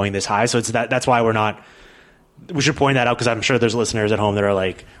them going this high. So that's why we're not. We should point that out because I'm sure there's listeners at home that are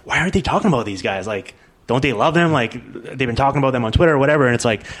like, why aren't they talking about these guys? Like, don't they love them? Like, they've been talking about them on Twitter or whatever. And it's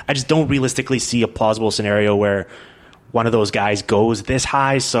like, I just don't realistically see a plausible scenario where one of those guys goes this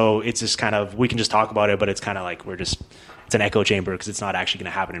high. So it's just kind of, we can just talk about it, but it's kind of like it's an echo chamber because it's not actually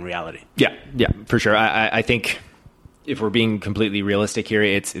going to happen in reality. Yeah, for sure. I think if we're being completely realistic here,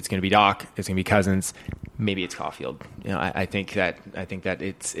 it's going to be Doc, it's going to be Cousins, maybe it's Caulfield. I think that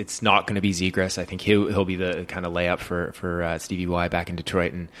it's not going to be Zegras. I think he'll be the kind of layup for Stevie Y back in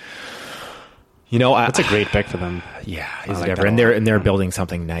Detroit. And that's a great pick for them. Yeah, and they're building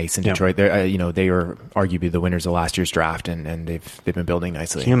something nice in Detroit. They're they are arguably the winners of last year's draft, and they've been building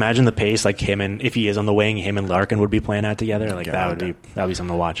nicely. Can you imagine the pace like him and if he is on the wing, him and Larkin would be playing that together? Like that would be something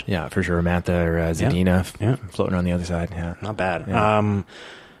to watch. Yeah, for sure. Mantha or Zadina floating on the other side. Yeah, not bad. Yeah.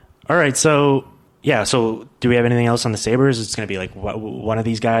 All right, so. Yeah, so do we have anything else on the Sabres? It's going to be like one of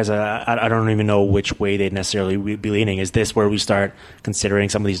these guys. I don't even know which way they'd necessarily be leaning. Is this where we start considering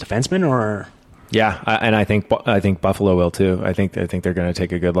some of these defensemen, or? Yeah, and I think Buffalo will too. I think they're going to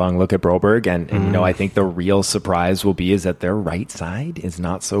take a good long look at Broberg, and I think the real surprise will be is that their right side is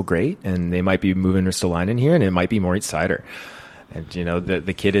not so great, and they might be moving Ristolainen here, and it might be Moritz Seider. And, you know,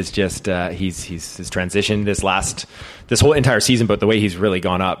 the kid is just he's transitioned this whole entire season, but the way he's really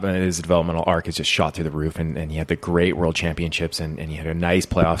gone up, his developmental arc has just shot through the roof. And he had the great World Championships, and he had a nice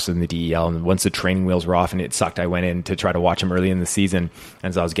playoffs in the DEL. And once the training wheels were off and it sucked, I went in to try to watch him early in the season.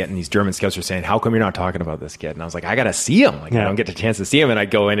 And so I was getting these German scouts were saying, "How come you're not talking about this kid?" And I was like, "I got to see him. Like, I don't get the chance to see him." And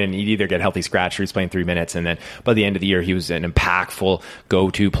I'd go in and he'd either get healthy scratch or he's playing 3 minutes. And then by the end of the year, he was an impactful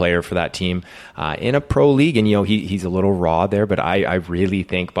go-to player for that team in a pro league. And, you know, he's a little raw there, but I really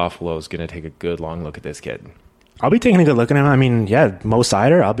think Buffalo is going to take a good long look at this kid. I'll be taking a good look at him. I mean, yeah, Mo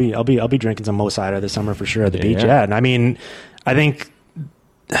cider. I'll be drinking some Mo cider this summer for sure at the beach. Yeah, and I mean, I think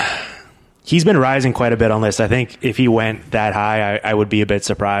he's been rising quite a bit on lists. I think if he went that high, I would be a bit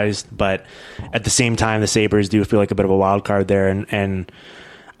surprised. But at the same time, the Sabres do feel like a bit of a wild card there, and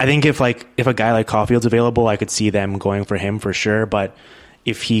I think if a guy like Caulfield's available, I could see them going for him for sure. But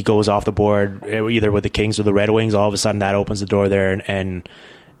if he goes off the board, either with the Kings or the Red Wings, all of a sudden that opens the door there, and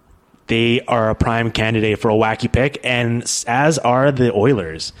they are a prime candidate for a wacky pick, and as are the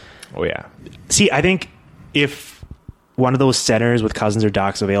Oilers. Oh, yeah. See, I think if one of those centers with Cousins or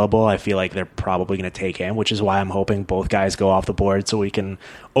Doc's available, I feel like they're probably going to take him, which is why I'm hoping both guys go off the board so we can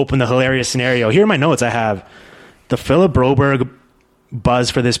open the hilarious scenario. Here are my notes I have. The Philip Broberg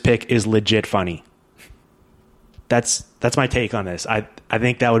buzz for this pick is legit funny. That's my take on this. I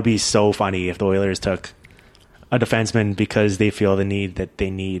think that would be so funny if the Oilers took a defenseman because they feel the need that they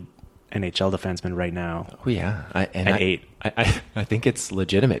need NHL defenseman right now. Oh, yeah. At 8. I think it's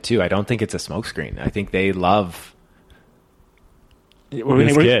legitimate, too. I don't think it's a smokescreen. I think they love We're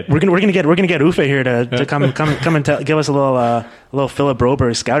gonna get Ufe here to come and give us a little Philip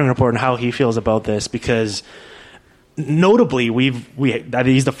Broberg scouting report on how he feels about this, because notably that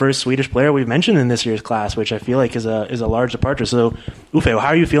he's the first Swedish player we've mentioned in this year's class, which I feel like is a large departure. So Ufe, how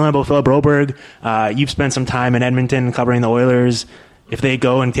are you feeling about Philip Broberg? You've spent some time in Edmonton covering the Oilers. If they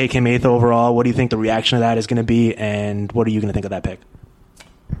go and take him 8th overall, what do you think the reaction of that is going to be, and what are you going to think of that pick?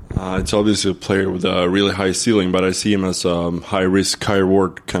 It's obviously a player with a really high ceiling, but I see him as a high-risk,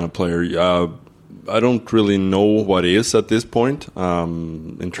 high-reward kind of player. I don't really know what he is at this point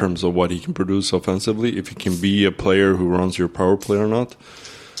in terms of what he can produce offensively, if he can be a player who runs your power play or not.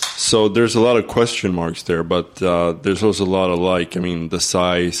 So there's a lot of question marks there, but there's also a lot of the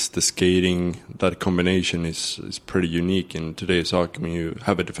size, the skating, that combination is pretty unique in today's hockey. I mean, you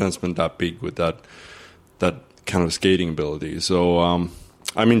have a defenseman that big with that kind of skating ability. So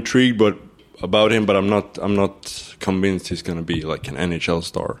I'm intrigued about him, but I'm not convinced he's going to be like an NHL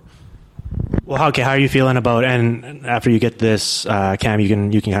star. Well, okay, how are you feeling about, and after you get this, Cam, you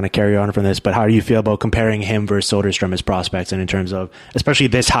can kind of carry on from this, but how do you feel about comparing him versus Soderstrom as prospects, and in terms of, especially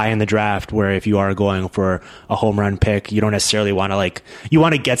this high in the draft, where if you are going for a home run pick, you don't necessarily want to you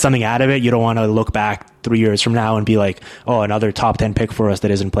want to get something out of it. You don't want to look back 3 years from now and be like, oh, another top 10 pick for us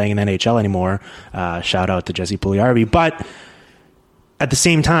that isn't playing in the NHL anymore. Shout out to Jesse Puljujarvi. But at the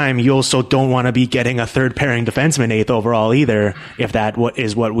same time, you also don't want to be getting a third pairing defenseman 8th overall either, if that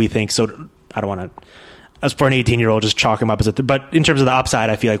is what we think. So I don't want to, as for an 18-year-old, just chalk him up as but in terms of the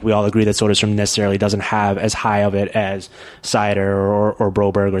upside, I feel like we all agree that Soderstrom necessarily doesn't have as high of it as Seider or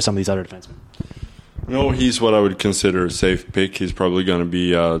Broberg or some of these other defensemen. No, he's what I would consider a safe pick. He's probably going to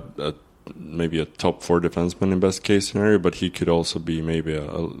be maybe a top 4 defenseman in best case scenario, but he could also be maybe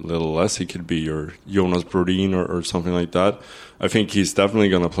a little less. He could be your Jonas Brodin or something like that. I think he's definitely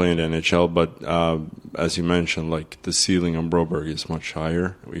going to play in the NHL, but as you mentioned, the ceiling on Broberg is much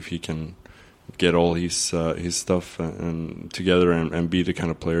higher if he can get all his stuff and together and be the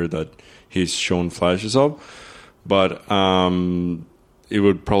kind of player that he's shown flashes of. But it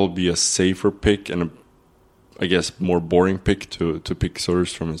would probably be a safer pick and I guess more boring pick to pick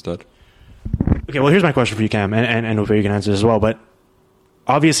Soderstrom instead. Okay, well, here's my question for you, Cam, and hopefully you can answer this as well. But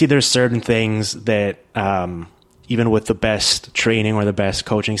obviously, there's certain things that even with the best training or the best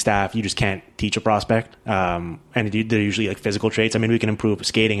coaching staff, you just can't teach a prospect. And they're usually physical traits. I mean, we can improve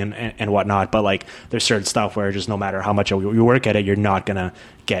skating and whatnot, but there's certain stuff where just no matter how much you work at it, you're not gonna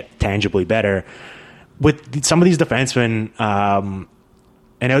get tangibly better. With some of these defensemen,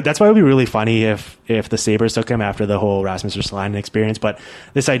 and that's why it would be really funny if the Sabres took him after the whole Rasmus Ristolainen experience. But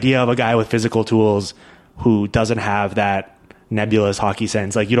this idea of a guy with physical tools who doesn't have that nebulous hockey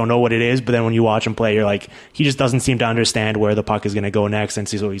sense, you don't know what it is, but then when you watch him play, you're like, he just doesn't seem to understand where the puck is going to go next, and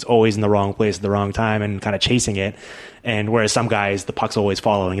so he's always in the wrong place at the wrong time and kind of chasing it. And whereas some guys, the puck's always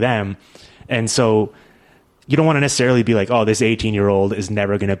following them. And so you don't want to necessarily be like, oh, this 18-year-old is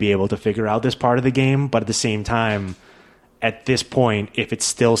never going to be able to figure out this part of the game. But at the same time, at this point, if it's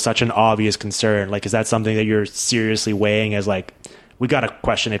still such an obvious concern, is that something that you're seriously weighing as we got to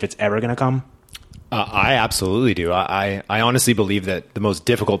question if it's ever going to come? I absolutely do. I honestly believe that the most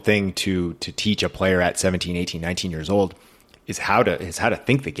difficult thing to teach a player at 17, 18, 19 years old is how to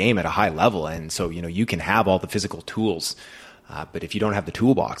think the game at a high level. And so, you can have all the physical tools, but if you don't have the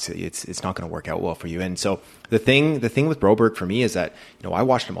toolbox, it's not going to work out well for you. And so the thing with Broberg for me is that, I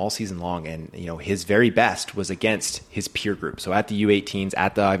watched him all season long, and, his very best was against his peer group. So at the U18s,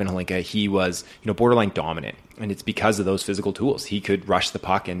 at the Ivan Hlinka, he was, borderline dominant. And it's because of those physical tools. He could rush the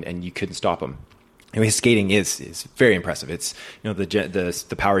puck and you couldn't stop him. His skating is very impressive. It's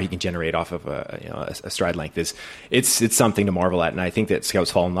the power he can generate off of a stride length it's something to marvel at, and I think that scouts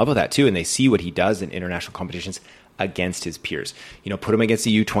fall in love with that too, and they see what he does in international competitions against his peers. Put him against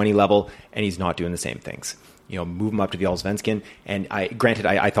the U20 level, and he's not doing the same things. Move him up to the Allsvenskan, and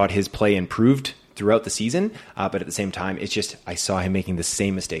I thought his play improved throughout the season, but at the same time, it's just I saw him making the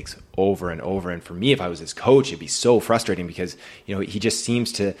same mistakes over and over. And for me, if I was his coach, it'd be so frustrating because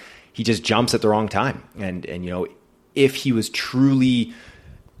he just jumps at the wrong time. And if he was truly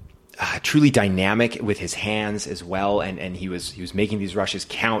dynamic with his hands as well, and he was making these rushes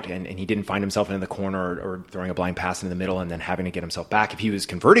count, and he didn't find himself in the corner or throwing a blind pass in the middle and then having to get himself back. If he was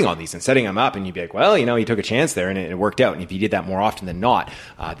converting on these and setting them up, and you'd be like, well, he took a chance there and it worked out. And if he did that more often than not,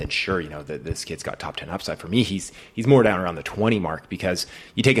 then sure, this kid's got top 10 upside. For me, he's more down around the 20 mark, because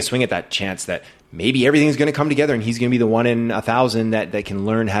you take a swing at that chance that maybe everything's going to come together and he's going to be the 1 in 1,000 that can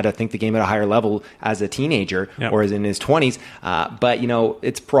learn how to think the game at a higher level as a teenager or as in his 20s. But,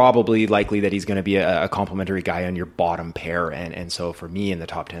 it's probably likely that he's going to be a complimentary guy on your bottom pair. And so for me in the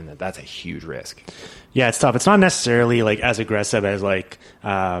top 10, that's a huge risk. Yeah, it's tough. It's not necessarily like as aggressive as like,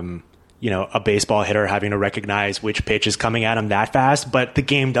 a baseball hitter having to recognize which pitch is coming at him that fast. But the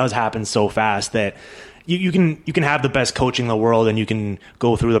game does happen so fast that you can have the best coaching in the world, and you can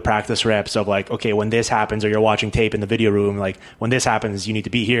go through the practice reps of like, okay, when this happens, or you're watching tape in the video room, like when this happens, you need to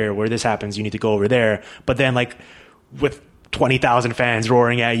be here. Where this happens, you need to go over there. But then like with 20,000 fans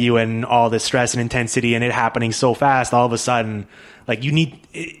roaring at you and all this stress and intensity and it happening so fast, all of a sudden, like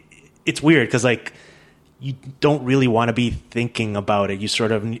it's weird because like you don't really want to be thinking about it. You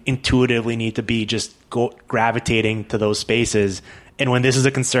sort of intuitively need to be just gravitating to those spaces. And when this is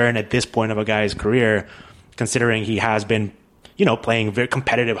a concern at this point of a guy's career, considering he has been, playing very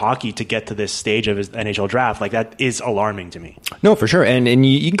competitive hockey to get to this stage of his NHL draft, like that is alarming to me. No, for sure. And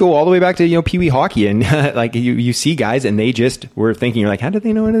you can go all the way back to, Pee Wee hockey, and like you see guys and they just were thinking, you're like, how did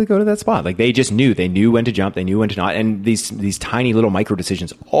they know when to go to that spot? Like they just knew when to jump, they knew when to not. And these tiny little micro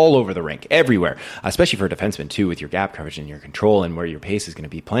decisions all over the rink, everywhere, especially for a defenseman too, with your gap coverage and your control and where your pace is going to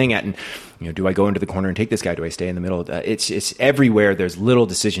be playing at. And, do I go into the corner and take this guy? Do I stay in the middle? It's everywhere. There's little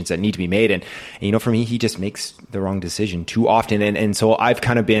decisions that need to be made. And for me, he just makes the wrong decision too often. And so I've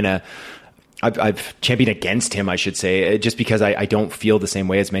kind of been I've championed against him, I should say, just because I don't feel the same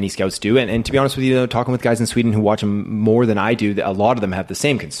way as many scouts do. And to be honest with you, talking with guys in Sweden who watch him more than I do, a lot of them have the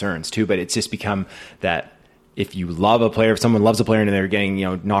same concerns too, but it's just become that if you love a player, if someone loves a player and they're getting,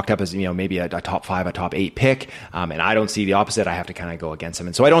 knocked up as, maybe a top 5, a top 8 pick, and I don't see the opposite, I have to kind of go against him.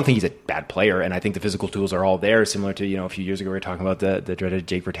 And so I don't think he's a bad player. And I think the physical tools are all there, similar to, a few years ago, we were talking about the dreaded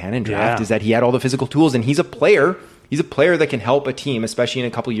Jake Virtanen draft, is that he had all the physical tools, and he's a player. He's a player that can help a team, especially in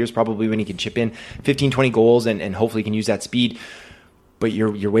a couple of years, probably when he can chip in 15, 20 goals and hopefully can use that speed. But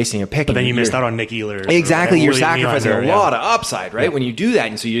you're wasting a pick. But then you missed out on Nick Ehlers. Exactly. You're sacrificing a lot of upside, right? Yeah. When you do that.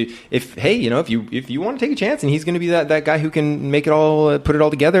 And so if you want to take a chance and he's going to be that guy who can make it all, put it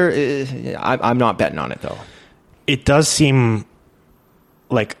all together, I'm not betting on it though. It does seem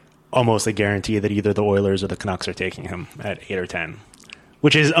like almost a guarantee that either the Oilers or the Canucks are taking him at 8 or 10,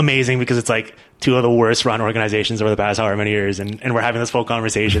 which is amazing because it's like two of the worst run organizations over the past however many years. And we're having this full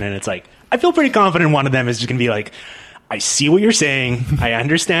conversation and it's like, I feel pretty confident one of them is just going to be like, I see what you're saying. I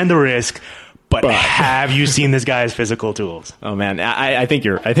understand the risk, but have you seen this guy's physical tools? Oh man, I think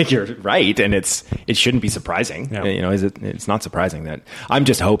you're right, and it shouldn't be surprising. Yeah. It's not surprising that I'm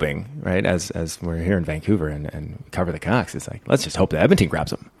just hoping, right? As we're here in Vancouver and cover the Canucks, it's like let's just hope that Edmonton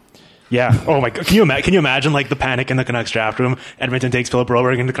grabs them. Yeah. Oh my God. Can you imagine like the panic in the Canucks draft room? Edmonton takes Philip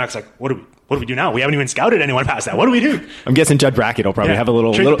Broberg and the Canucks like, what do we do now? We haven't even scouted anyone past that. What do we do? I'm guessing Judd Brackett will probably have a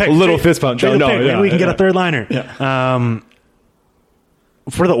little fist pump. Maybe we can get a third liner. Yeah.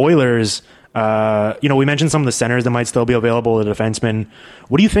 For the Oilers, we mentioned some of the centers that might still be available, the defensemen.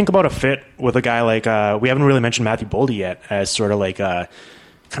 What do you think about a fit with a guy like, we haven't really mentioned Matthew Boldy yet as sort of like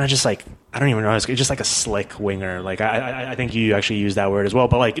kind of just like, I don't even know, it's just like a slick winger. Like I think you actually use that word as well,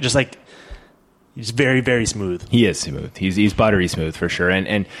 but like just like he's very, very smooth. He is smooth. He's buttery smooth for sure.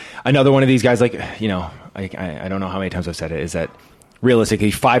 And another one of these guys, like, I don't know how many times I've said it, is that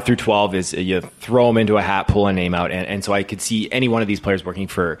realistically 5 through 12 is you throw them into a hat, pull a name out. And so I could see any one of these players working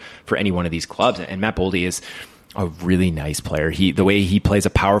for any one of these clubs. And Matt Boldy is a really nice player. The way he plays a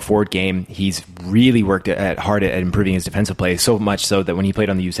power forward game, he's really worked hard at improving his defensive play, so much so that when he played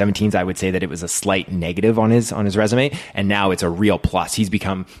on the U17s, I would say that it was a slight negative on his resume, and now it's a real plus. He's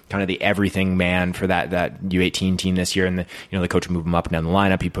become kind of the everything man for that U18 team this year, and the coach would move him up and down the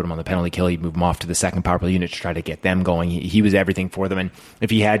lineup. He'd put him on the penalty kill. He'd move him off to the second power play unit to try to get them going. He was everything for them, and if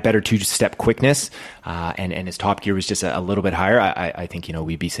he had better two-step quickness and his top gear was just a little bit higher, I think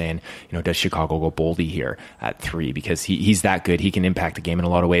we'd be saying, does Chicago go Boldy here at 3, because he's that good. He can impact the game in a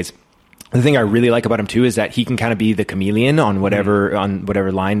lot of ways. The thing I really like about him too is that he can kind of be the chameleon on whatever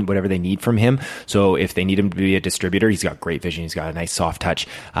line, whatever they need from him. So if they need him to be a distributor, he's got great vision. He's got a nice soft touch.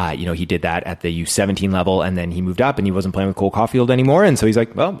 He did that at the U17 level, and then he moved up and he wasn't playing with Cole Caulfield anymore. And so he's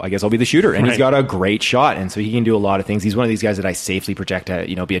like, well, I guess I'll be the shooter. And He's got a great shot. And so he can do a lot of things. He's one of these guys that I safely project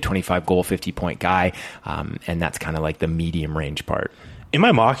to, be a 25 goal, 50 point guy. And that's kind of like the medium range part. In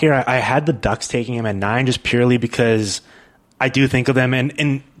my mock here, I had the Ducks taking him at 9 just purely because I do think of them,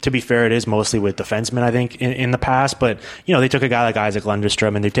 and to be fair, it is mostly with defensemen, I think, in the past. But, they took a guy like Isaac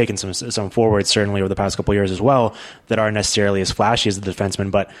Lundestrom, and they've taken some forwards, certainly, over the past couple of years as well, that aren't necessarily as flashy as the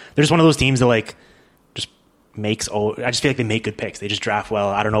defensemen. But they're just one of those teams that, I just feel like they make good picks. They just draft well.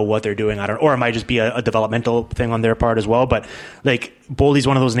 I don't know what they're doing. Or it might just be a developmental thing on their part as well. But, Boldy's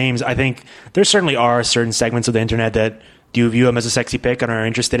one of those names. I think there certainly are certain segments of the internet that do view him as a sexy pick and are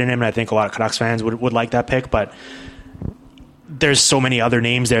interested in him, and I think a lot of Canucks fans would like that pick, but there's so many other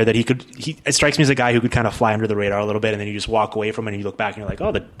names there that it strikes me as a guy who could kind of fly under the radar a little bit, and then you just walk away from it and you look back and you're like,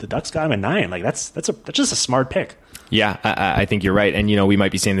 oh, the Ducks got him at 9. That's just a smart pick. Yeah, I think you're right. And, we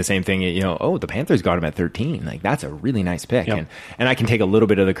might be saying the same thing, the Panthers got him at 13. That's a really nice pick. Yep. And I can take a little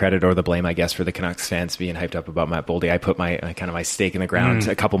bit of the credit or the blame, I guess, for the Canucks fans being hyped up about Matt Boldy. I put my stake in the ground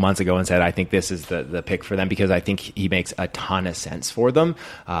a couple months ago and said, I think this is the pick for them, because I think he makes a ton of sense for them.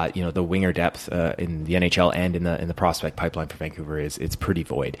 The winger depth in the NHL and in the prospect pipeline for Vancouver it's pretty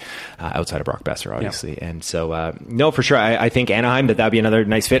void outside of Brock Besser, obviously. Yep. And so, no, for sure. I think Anaheim, that'd be another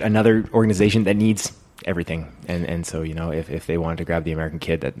nice fit, another organization that needs everything, and so if they wanted to grab the American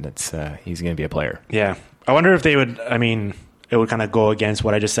kid, that's he's going to be a player. Yeah, I wonder if they would. I mean, it would kind of go against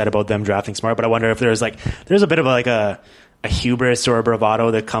what I just said about them drafting smart, but I wonder if there's a bit of a hubris or a bravado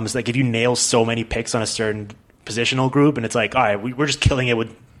that comes if you nail so many picks on a certain positional group, and it's all right, we're just killing it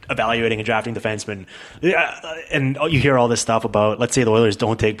with evaluating and drafting defensemen, and you hear all this stuff about, let's say the Oilers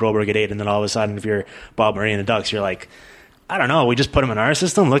don't take Broberg at 8, and then all of a sudden if you're Bob Murray and the Ducks, you're like, I don't know. We just put him in our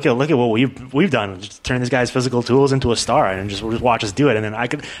system. Look at what we've done. Just turn this guy's physical tools into a star, and just watch us do it. And then I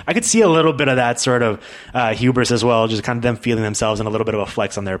could see a little bit of that sort of hubris as well, just kind of them feeling themselves and a little bit of a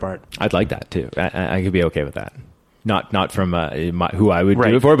flex on their part. I'd like that too. I could be okay with that. Not from who I would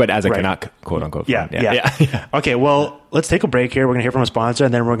do it for, but as a Canuck, quote unquote. Yeah. Okay. Well, let's take a break here. We're gonna hear from a sponsor,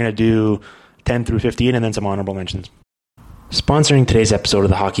 and then we're gonna do 10 through 15, and then some honorable mentions. Sponsoring today's episode of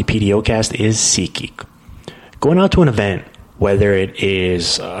the Hockey PDO-cast is SeatGeek. Going out to an event, whether it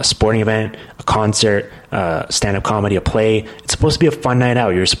is a sporting event, a concert, stand-up comedy, a play, it's supposed to be a fun night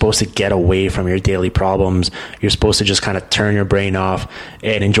out. You're supposed to get away from your daily problems. You're supposed to just kind of turn your brain off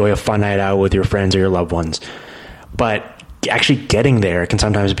and enjoy a fun night out with your friends or your loved ones. But actually getting there can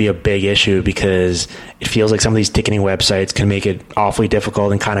sometimes be a big issue, because it feels like some of these ticketing websites can make it awfully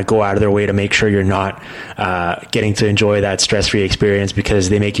difficult and kind of go out of their way to make sure you're not getting to enjoy that stress-free experience, because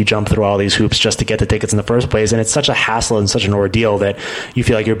they make you jump through all these hoops just to get the tickets in the first place. And it's such a hassle and such an ordeal that you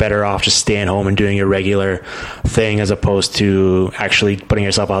feel like you're better off just staying home and doing your regular thing, as opposed to actually putting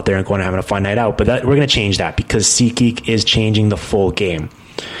yourself out there and going and having a fun night out. But we're going to change that, because SeatGeek is changing the full game.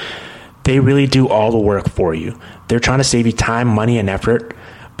 They really do all the work for you. They're trying to save you time, money, and effort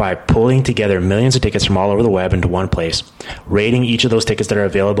by pulling together millions of tickets from all over the web into one place, rating each of those tickets that are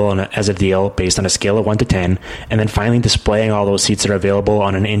available as a deal based on a scale of 1 to 10, and then finally displaying all those seats that are available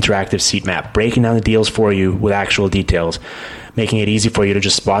on an interactive seat map, breaking down the deals for you with actual details, making it easy for you to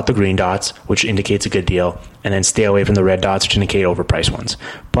just spot the green dots, which indicates a good deal, and then stay away from the red dots, which indicate overpriced ones.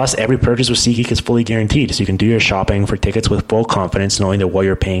 Plus, every purchase with SeatGeek is fully guaranteed, so you can do your shopping for tickets with full confidence, knowing that what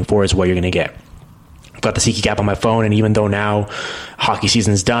you're paying for is what you're going to get. I've got the SeatGeek app on my phone, and even though now hockey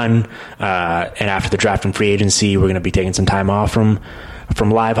season's done, and after the draft and free agency, we're going to be taking some time off from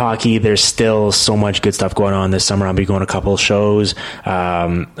from live hockey, there's still so much good stuff going on this summer. I'll be going to a couple of shows.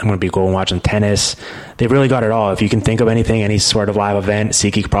 I'm going to be going watching tennis. They've really got it all. If you can think of anything, any sort of live event,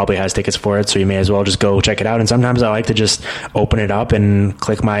 SeatGeek probably has tickets for it, so you may as well just go check it out. And sometimes I like to just open it up and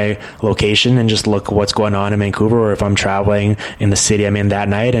click my location and just look what's going on in Vancouver, or if I'm traveling in the city I'm in that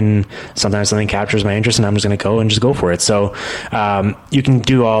night, and sometimes something captures my interest and I'm just going to go and just go for it. So you can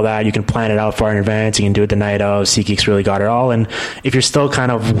do all that. You can plan it out far in advance. You can do it the night of. SeatGeek's really got it all. And if you're still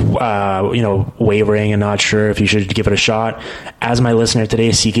kind of wavering and not sure if you should give it a shot, as my listener today,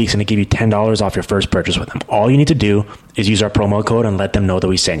 SeatGeek's going to give you $10 off your first purchase with them. All you need to do is use our promo code and let them know that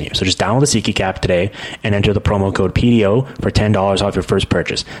we sent you. So just download the SeatGeek app today and enter the promo code PDO for $10 off your first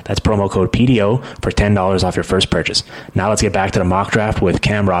purchase. That's promo code PDO for $10 off your first purchase. Now let's get back to the mock draft with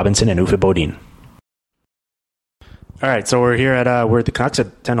Cam Robinson and Ufit Bodin. All right, so we're here at the Canucks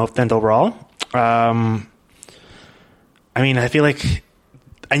at 10th overall. I feel like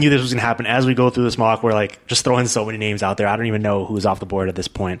I knew this was going to happen as we go through this mock. We're like just throwing so many names out there. I don't even know who's off the board at this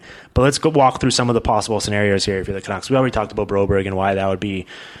point. But let's go walk through some of the possible scenarios here if you're the Canucks. We already talked about Broberg and why that would be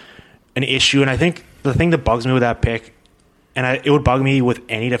an issue. And I think the thing that bugs me with that pick, and it would bug me with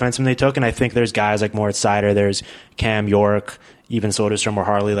any defenseman they took, and I think there's guys like Moritz Seider, there's Cam York, even Soderstrom or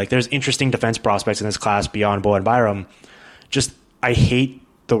Harley. Like there's interesting defense prospects in this class beyond Bowen Byram. Just I hate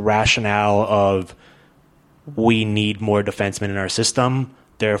the rationale of we need more defensemen in our system.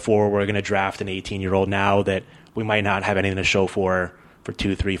 Therefore, we're going to draft an 18-year-old now that we might not have anything to show for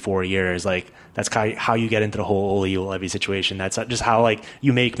 2, 3, 4 years. Like that's how you get into the whole Ole Levy situation. That's just how like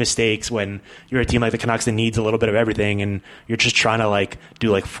you make mistakes when you're a team like the Canucks that needs a little bit of everything, and you're just trying to like do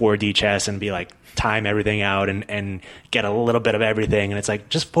like 4D chess and be like time everything out and get a little bit of everything. And it's like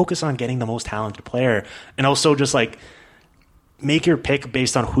just focus on getting the most talented player, and also just like make your pick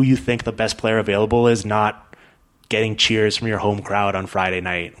based on who you think the best player available is, not getting cheers from your home crowd on Friday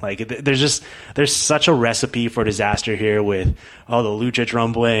night. Like there's such a recipe for disaster here with all the Lucic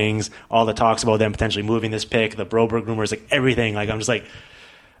rumblings, all the talks about them potentially moving this pick, the Broberg rumors, like everything. Like I'm just like,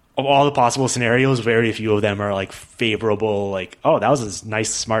 of all the possible scenarios, very few of them are like favorable. Like, oh, that was a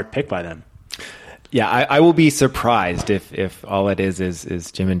nice, smart pick by them. Yeah, I will be surprised if all it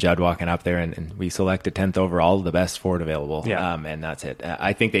is Jim and Judd walking up there and we select a 10th overall, the best forward available. Yeah. And that's it.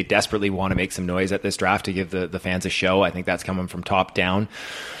 I think they desperately want to make some noise at this draft to give the fans a show. I think that's coming from top down.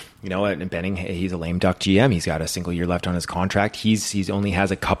 You know, and Benning, he's a lame duck GM. He's got a single year left on his contract. He's only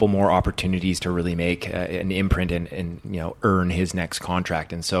has a couple more opportunities to really make an imprint and earn his next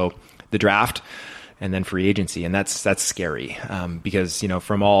contract. And so the draft and then free agency, and that's scary because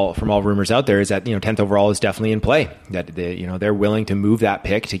from all rumors out there is that 10th overall is definitely in play. That they're willing to move that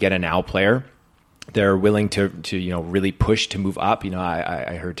pick to get a now player. They're willing to really push to move up.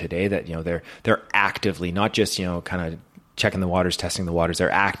 I heard today that they're actively not just kind of checking the waters, testing the waters. They're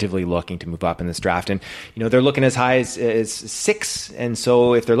actively looking to move up in this draft, and they're looking as high as 6. And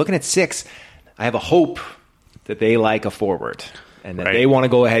so if they're looking at 6, I have a hope that they like a forward. And that they want to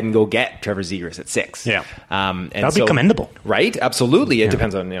go ahead and go get Trevor Zegras at 6. Yeah. And that would be commendable. Right? Absolutely. It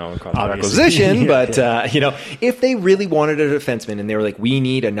depends on, cost of acquisition. But, if they really wanted a defenseman and they were like, we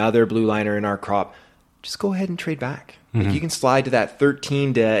need another blue liner in our crop, just go ahead and trade back. Mm-hmm. Like you can slide to that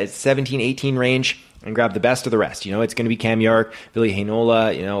 13 to 17, 18 range and grab the best of the rest. It's going to be Cam York, Billy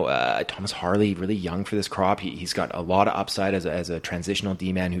Heinola, Thomas Harley, really young for this crop. He's got a lot of upside as a transitional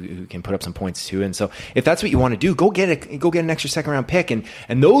D-man who can put up some points too. And so if that's what you want to do, go get an extra second round pick. And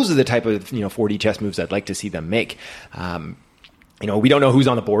those are the type of 4D chess moves I'd like to see them make. We don't know who's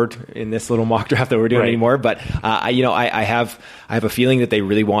on the board in this little mock draft that we're doing anymore, but I have a feeling that they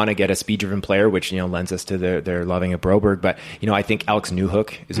really want to get a speed-driven player, which lends us to their loving of Broberg. But I think Alex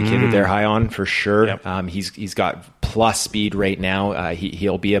Newhook is a kid that they're high on for sure. Yep. He's got plus speed right now.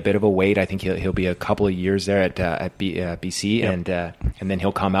 He'll be a bit of a wait. I think he'll be a couple of years there at BC, yep. and then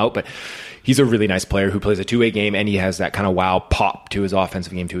he'll come out. But he's a really nice player who plays a two-way game, and he has that kind of wow pop to his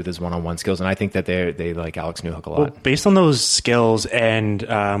offensive game too with his one-on-one skills. And I think that they like Alex Newhook a lot. Well, based on those skills, and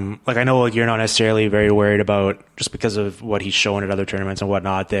I know you're not necessarily very worried about, just because of what he's shown at other tournaments and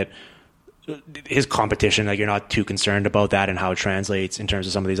whatnot, that his competition, like you're not too concerned about that and how it translates in terms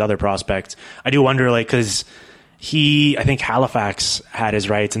of some of these other prospects. I do wonder, because I think Halifax had his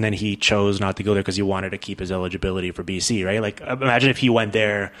rights and then he chose not to go there because he wanted to keep his eligibility for BC, right? Like imagine if he went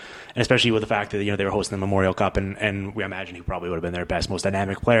there, and especially with the fact that they were hosting the Memorial Cup, and we imagine he probably would have been their best, most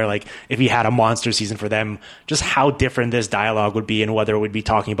dynamic player. Like if he had a monster season for them, just how different this dialogue would be, and whether we'd be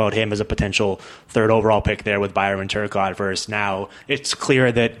talking about him as a potential 3rd overall pick there with Byram and Turcotte versus now. It's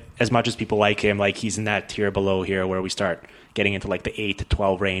clear that as much as people like him, like he's in that tier below here where we start getting into like the 8 to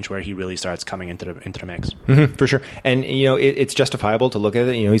 12 range where he really starts coming into the mix. Mm-hmm, for sure. And, it's justifiable to look at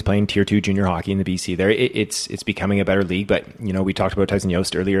it. He's playing tier 2 junior hockey in the BC there. It's becoming a better league, but, we talked about Tyson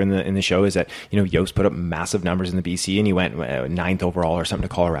Yost earlier in the show, is that, Yost put up massive numbers in the BC and he went 9th overall or something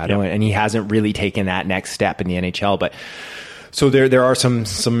to Colorado, and he hasn't really taken that next step in the NHL. But so there are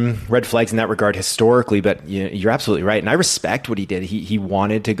some red flags in that regard historically, but you're absolutely right. And I respect what he did. He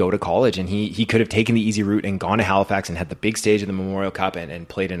wanted to go to college, and he could have taken the easy route and gone to Halifax and had the big stage of the Memorial Cup and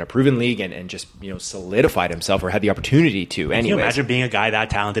played in a proven league and just solidified himself, or had the opportunity to. Anyways. Can you imagine being a guy that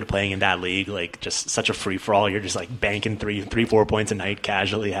talented playing in that league? Like, just such a free for all. You're just like banking 3-4 points a night,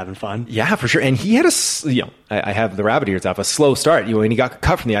 casually having fun. Yeah, for sure. And he had I have the rabbit ears off, a slow start. When he got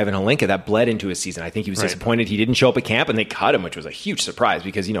cut from the Ivan Hlinka, that bled into his season. I think he was disappointed he didn't show up at camp, and they cut him, which was a huge surprise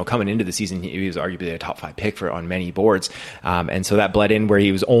because, coming into the season, he was arguably a top 5 pick on many boards. And so that bled in where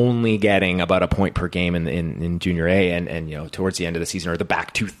he was only getting about a point per game in junior A. And towards the end of the season, or the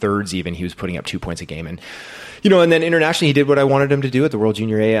back 2/3 even, he was putting up 2 points a game. And, and then internationally, he did what I wanted him to do at the World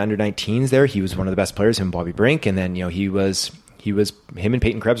Junior A under-19s there. He was one of the best players, him and Bobby Brink. And then, him and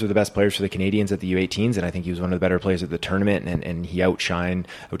Peyton Krebs were the best players for the Canadians at the U18s, and I think he was one of the better players at the tournament, and he outshone,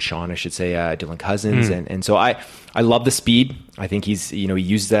 I should say, Dylan Cousins. And so I love the speed. I think he's, he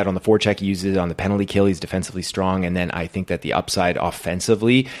uses that on the forecheck, he uses it on the penalty kill, he's defensively strong, and then I think that the upside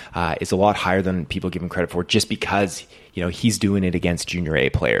offensively is a lot higher than people give him credit for, just because he's doing it against junior A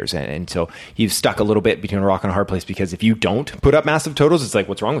players. And so he's stuck a little bit between a rock and a hard place, because if you don't put up massive totals, it's like,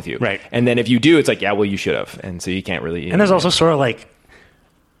 what's wrong with you? Right. And then if you do, it's like, yeah, well, you should have. And so you can't really. And there's also sort of like,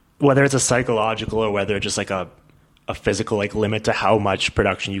 whether it's a psychological or whether it's just like a physical like limit to how much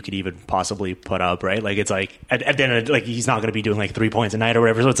production you could even possibly put up, right? Like, it's like at the end of it, like, he's not going to be doing like 3 points a night or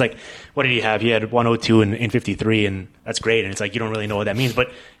whatever. So it's like, what did he have? He had 102 and 53, and that's great. And it's like, you don't really know what that means.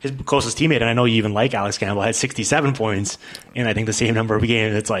 But his closest teammate, and I know you even like Alex Campbell, had 67 points in I think the same number of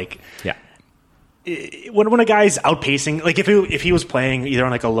games. It's like, yeah. When a guy's outpacing, like if he was playing either on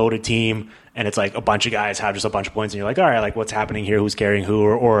like a loaded team and it's like a bunch of guys have just a bunch of points and you're like, all right, like, what's happening here? Who's carrying who,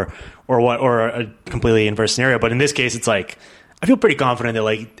 or a completely inverse scenario. But in this case, it's like, I feel pretty confident that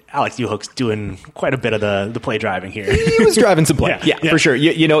like Alex Newhook's doing quite a bit of the play driving here. He was driving some play, yeah, yeah, for sure.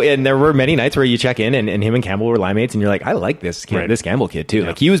 And there were many nights where you check in and him and Campbell were line mates, and you're like, I like this kid, this Campbell kid too. Yeah.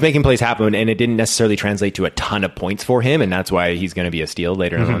 Like, he was making plays happen, and it didn't necessarily translate to a ton of points for him, and that's why he's going to be a steal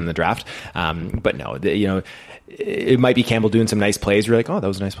later on in the draft. But no, it might be Campbell doing some nice plays. You're like, oh, that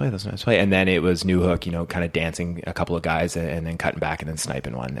was a nice play. And then it was Newhook, kind of dancing a couple of guys and then cutting back and then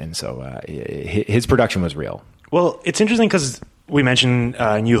sniping one. And so his production was real. Well, it's interesting because we mentioned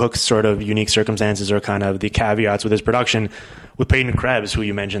Newhook's sort of unique circumstances or kind of the caveats with his production. With Peyton Krebs, who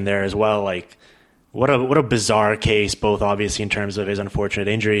you mentioned there as well, like, what a bizarre case, both obviously in terms of his unfortunate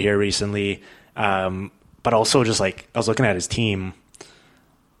injury here recently, but also just like, I was looking at his team,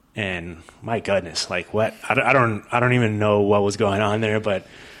 and my goodness, like, what? I don't even know what was going on there, but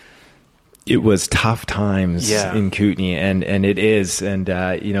it was tough times in Kootenay, and it is, and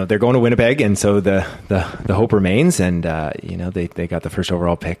they're going to Winnipeg, and so the hope remains, and they got the first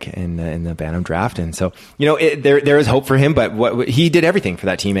overall pick in the Bantam draft, and so there is hope for him, but he did everything for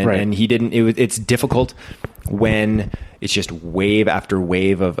that team, and he didn't. It's difficult when it's just wave after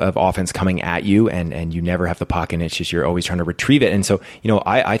wave of offense coming at you, and you never have the puck, and it's just, you're always trying to retrieve it. And so,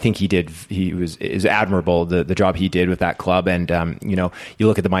 I think is admirable, the job he did with that club. And, you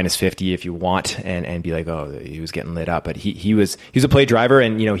look at the -50 if you want and be like, oh, he was getting lit up, but he was a play driver,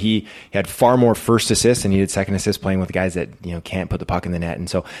 and, he had far more first assists and he did second assists playing with guys that, can't put the puck in the net. And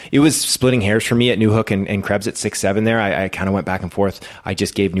so it was splitting hairs for me at Newhook and Krebs at 6'7" there. I kind of went back and forth. I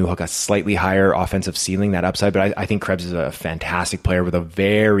just gave Newhook a slightly higher offensive ceiling, that upside, but I think Krebs is a fantastic player with a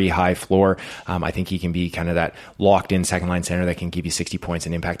very high floor. I think he can be kind of that locked in second line center that can give you 60 points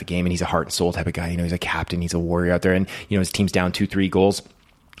and impact the game. And he's a heart and soul type of guy. He's a captain. He's a warrior out there. And, his team's down 2-3 goals.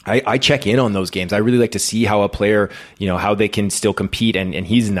 I check in on those games. I really like to see how a player, how they can still compete. And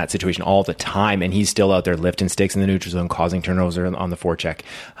he's in that situation all the time. And he's still out there lifting sticks in the neutral zone, causing turnovers on the forecheck.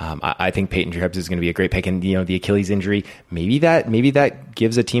 I think Peyton Krebs is going to be a great pick. And, the Achilles injury, maybe that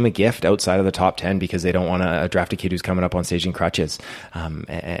gives a team a gift outside of the top 10 because they don't want to draft a kid who's coming up on stage in crutches.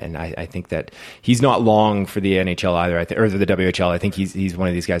 And I think that he's not long for the NHL either, or the WHL. I think he's one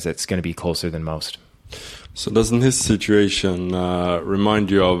of these guys that's going to be closer than most. So doesn't his situation remind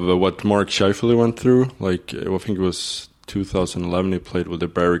you of what Mark Scheifele went through? Like, I think it was 2011, he played with the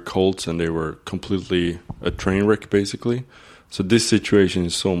Barrie Colts, and they were completely a train wreck, basically. So this situation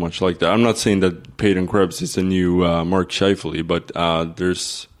is so much like that. I'm not saying that Peyton Krebs is a new Mark Scheifele, but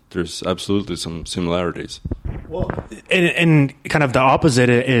there's absolutely some similarities. Well, and kind of the opposite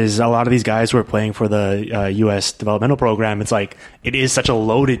is a lot of these guys who are playing for the U.S. developmental program. It's like it is such a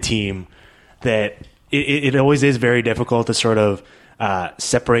loaded team that it always is very difficult to sort of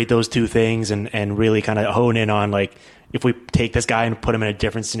separate those two things and really kind of hone in on, like, if we take this guy and put him in a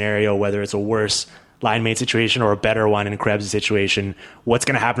different scenario, whether it's a worse line mate situation or a better one in Krebs' situation, what's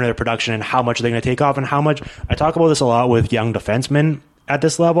going to happen to their production and how much are they going to take off and how much. I talk about this a lot with young defensemen at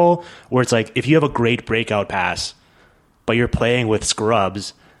this level, where it's like, if you have a great breakout pass, but you're playing with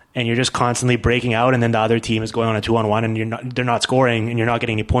scrubs and you're just constantly breaking out, and then the other team is going on a 2-on-1 and they're not scoring and you're not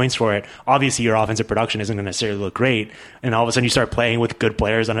getting any points for it, obviously your offensive production isn't going to necessarily look great. And all of a sudden you start playing with good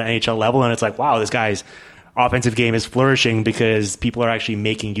players on an NHL level, and it's like, wow, this guy's offensive game is flourishing because people are actually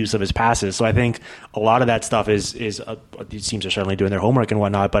making use of his passes. So I think a lot of that stuff is these teams are certainly doing their homework and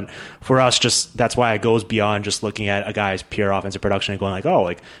whatnot. But for us, just that's why it goes beyond just looking at a guy's pure offensive production and going like, oh,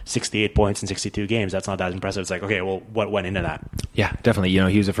 like 68 points in 62 games. That's not that impressive. It's like, okay, well, what went into that? Yeah, definitely.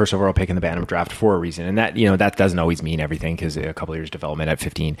 He was the first overall pick in the Bantam draft for a reason. And that, that doesn't always mean everything, because a couple of years development at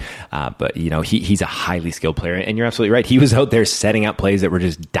 15. But, he's a highly skilled player. And you're absolutely right. He was out there setting up plays that were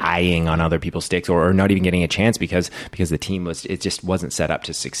just dying on other people's sticks or not even getting a chance because the team just wasn't set up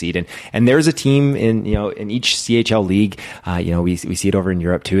to succeed. And there's a team in each CHL league, we see it over in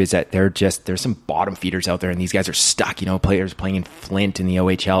Europe too, is that there's some bottom feeders out there, and these guys are stuck, players playing in Flint in the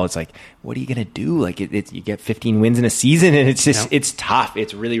OHL. It's like, what are you going to do? Like you get 15 wins in a season, and it's just, it's tough.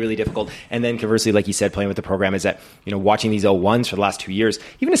 It's really, really difficult. And then conversely, like you said, playing with the program is that, watching these L1s for the last 2 years,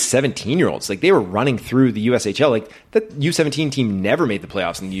 even as 17-year-olds, like they were running through the USHL. Like the U17 team never made the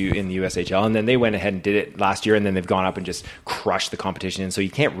playoffs in the USHL. And then they went ahead and did it last year, and then they've gone up and just crushed the competition. And so you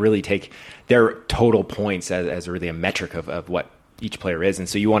can't really take their total points as really a metric of what each player is. And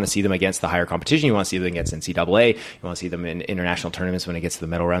so you want to see them against the higher competition. You want to see them against NCAA. You want to see them in international tournaments when it gets to the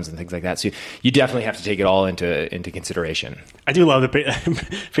medal rounds and things like that. So you definitely have to take it all into consideration. I do love that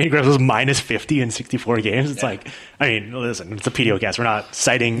Peyton Krebs was minus 50 in 64 games. It's like, I mean, listen, it's a PDO cast. We're not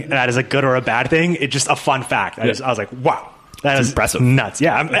citing that as a good or a bad thing. It's just a fun fact. I was like, wow. That is impressive. Nuts.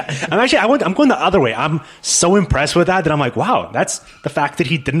 Yeah. I'm going the other way. I'm so impressed with that I'm like, wow, that's the fact that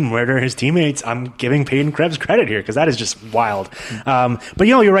he didn't murder his teammates. I'm giving Peyton Krebs credit here, because that is just wild. But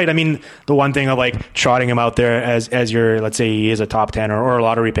you're right. I mean, the one thing of like trotting him out there as your, let's say he is a top 10 or a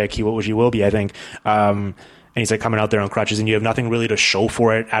lottery pick, which he will be, I think. And he's like coming out there on crutches, and you have nothing really to show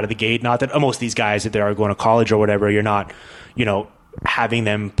for it out of the gate. Not that most of these guys, if they are going to college or whatever, you're not, having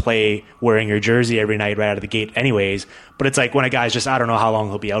them play wearing your jersey every night right out of the gate anyways. But it's like when a guy's just, I don't know how long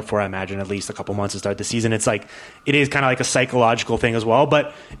he'll be out for, I imagine at least a couple months to start the season. It's like, it is kind of like a psychological thing as well.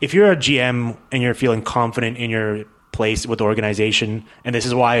 But if you're a GM and you're feeling confident in your place with the organization, and this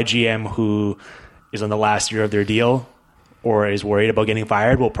is why a GM who is on the last year of their deal or is worried about getting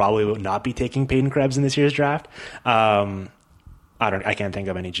fired will probably not be taking Peyton Krebs in this year's draft. I can't think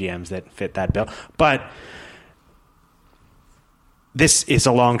of any GMs that fit that bill, but this is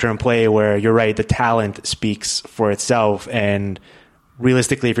a long-term play where you're right, the talent speaks for itself, and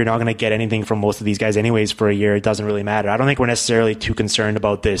realistically, if you're not going to get anything from most of these guys anyways for a year, it doesn't really matter. I don't think we're necessarily too concerned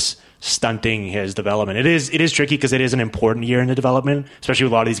about this stunting his development. It is tricky because it is an important year in the development, especially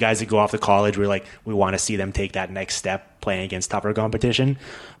with a lot of these guys that go off to college. We want to see them take that next step playing against tougher competition.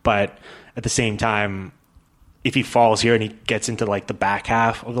 But at the same time, if he falls here and he gets into like the back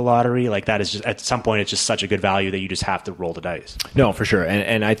half of the lottery, like that is just, at some point, it's just such a good value that you just have to roll the dice. No, for sure.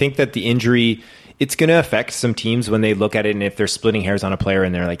 And I think that the injury, it's going to affect some teams when they look at it, and if they're splitting hairs on a player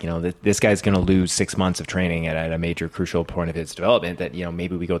and they're like, this guy's going to lose 6 months of training at a major crucial point of his development, that,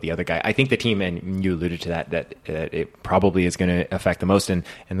 maybe we go with the other guy. I think the team, and you alluded to that it probably is going to affect the most. And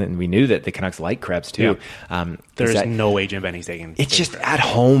then we knew that the Canucks like Krebs too. Yeah. There's no way Jim Benny's taking. It's just Krebs at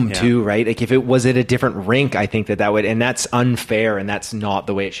home too, right? Like if it was at a different rink, I think that would, and that's unfair, and that's not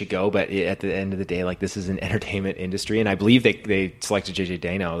the way it should go. But at the end of the day, like this is an entertainment industry, and I believe they selected JJ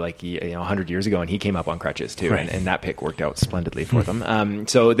Dano 100 years ago, and he came up on crutches too, right. and that pick worked out splendidly for them.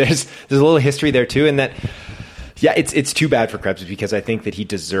 So there's a little history there too, and that it's too bad for Krebs, because I think that he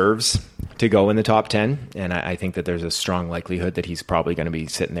deserves to go in the top 10, and I think that there's a strong likelihood that he's probably going to be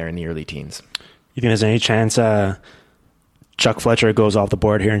sitting there in the early teens. You think there's any chance Chuck Fletcher goes off the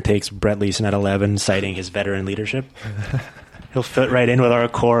board here and takes Brett Leeson at 11, citing his veteran leadership? He'll fit right in with our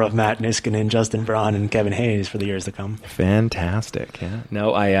core of Matt Niskanen, Justin Braun, and Kevin Hayes for the years to come. Fantastic. Yeah.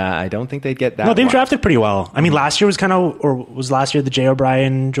 No, I don't think they'd get that. No, they've drafted pretty well. I mean, last year was last year the Jay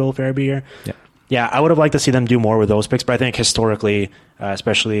O'Brien, Joel Farabee year? Yeah. Yeah, I would have liked to see them do more with those picks, but I think historically,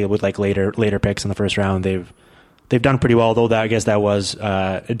 especially with like later picks in the first round, they've done pretty well. Though I guess that was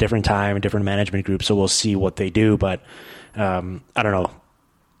a different time, a different management group, so we'll see what they do. But I don't know.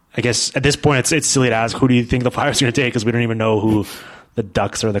 I guess at this point it's silly to ask who do you think the Flyers are going to take because we don't even know who the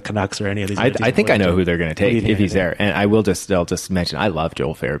Ducks or the Canucks or any of these. I think I know who they're going to take if he's there. And I'll just mention, I love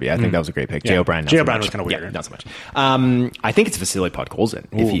Joel Farabee. I think that was a great pick. Jay O'Brien. Jay O'Brien was kind of weird. Yeah, not so much. I think it's Vasily Podkolzin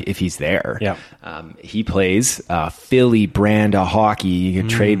if he's there. Yeah. He plays Philly brand of hockey. You can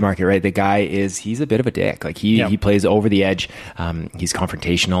trademark it, right? The guy he's a bit of a dick. Like he plays over the edge. He's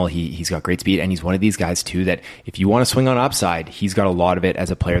confrontational. He's got great speed, and he's one of these guys too that if you want to swing on upside, he's got a lot of it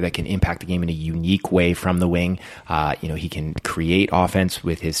as a player that can impact the game in a unique way from the wing. He can create offense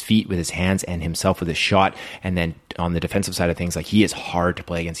with his feet, with his hands, and himself with his shot. And then on the defensive side of things, like he is hard to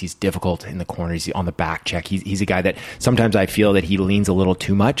play against. He's difficult in the corners. He's on the back check. He's a guy that sometimes I feel that he leans a little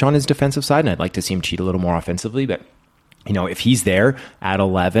too much on his defensive side, and I'd like to see him cheat a little more offensively. But if he's there at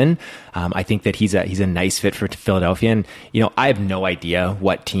 11, I think that he's a nice fit for Philadelphia. And, I have no idea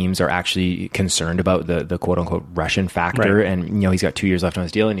what teams are actually concerned about the quote unquote Russian factor. Right. And, he's got 2 years left on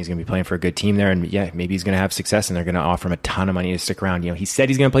his deal and he's going to be playing for a good team there. And maybe he's going to have success and they're going to offer him a ton of money to stick around. He said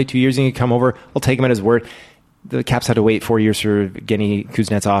he's going to play 2 years and he can come over. I'll take him at his word. The Caps had to wait 4 years for Evgeny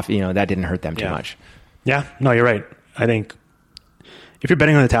Kuznetsov. That didn't hurt them too much. Yeah, no, you're right. I think if you're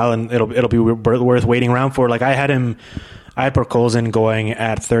betting on the talent, it'll be worth waiting around for. Like I had Podkolzin going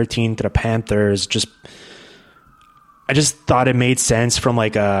at 13 to the Panthers. I just thought it made sense from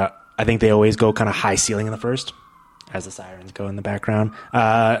I think they always go kind of high ceiling in the first as the sirens go in the background.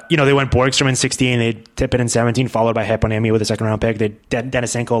 They went Borgstrom in 16, they tip it in 17, followed by Heponiemi with a second round pick. They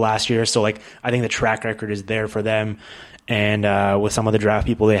Denisenko last year. So I think the track record is there for them. And with some of the draft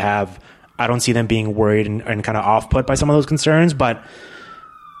people they have, I don't see them being worried and kind of off put by some of those concerns, but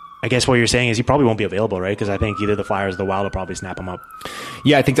I guess what you're saying is he probably won't be available, right? Because I think either the Flyers or the Wild will probably snap him up.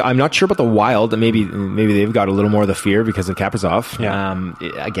 Yeah, I think I'm not sure about the Wild. Maybe they've got a little more of the fear because of Kaprizov.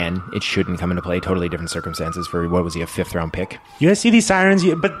 Yeah. Again, it shouldn't come into play. Totally different circumstances for what was he, a 5th round pick? You guys see these sirens,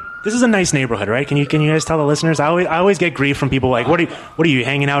 but this is a nice neighborhood, right? Can you guys tell the listeners? I always get grief from people like, what are you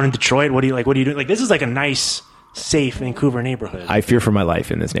hanging out in Detroit? What are you doing? Like this is like a nice, safe Vancouver neighborhood. I fear for my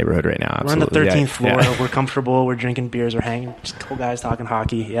life in this neighborhood right now. Absolutely. We're on the 13th floor. Yeah. We're comfortable. We're drinking beers. We're hanging. Just cool guys talking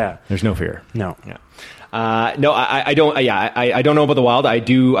hockey. Yeah. There's no fear. No. Yeah. No, I don't. Yeah, I don't know about the Wild. I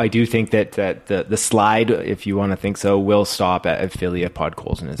do think that the slide, if you want to think so, will stop at Philly if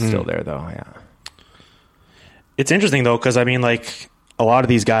Podkolzin is still there, though. Yeah. It's interesting though, because a lot of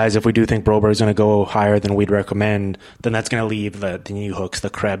these guys, if we do think Broberg's going to go higher than we'd recommend, then that's going to leave the new hooks, the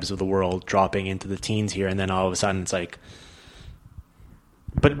Krebs of the world, dropping into the teens here, and then all of a sudden it's like.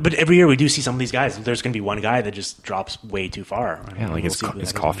 But every year we do see some of these guys. There's going to be one guy that just drops way too far. Yeah,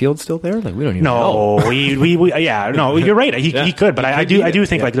 is Caulfield still there? Like we don't even know. No, you're right. He could, but I do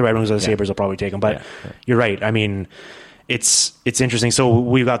think the Red Wings or the Sabres will probably take him. But you're right. I mean, it's interesting. So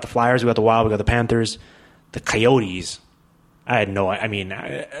we've got the Flyers, we've got the Wild, we've got the Panthers, the Coyotes.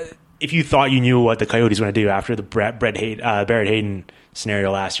 If you thought you knew what the Coyotes were going to do after the Barrett Hayden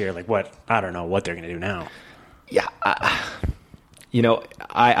scenario last year, I don't know what they're going to do now. Yeah.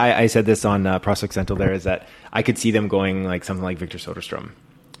 I said this on Prospect Central there is that I could see them going something like Victor Soderstrom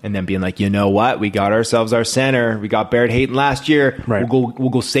and then being like, you know what? We got ourselves our center. We got Barrett Hayton last year. Right. We'll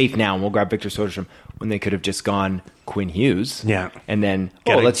go safe now and we'll grab Victor Soderstrom when they could have just gone Quinn Hughes. Yeah. And then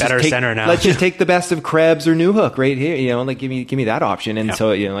let's just take the best of Krebs or Newhook right here. Give me that option. And so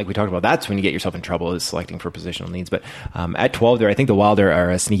like we talked about, that's when you get yourself in trouble is selecting for positional needs. But at 12 there, I think the Wild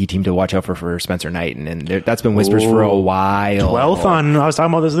are a sneaky team to watch out for Spencer Knight, and that's been whispers for a while. 12th on, I was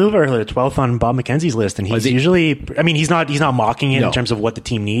talking about this earlier, 12th on Bob McKenzie's list, and he's usually, he's not mocking it in terms of what the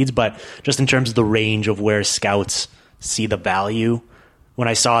team needs, but just in terms of the range of where scouts see the value. When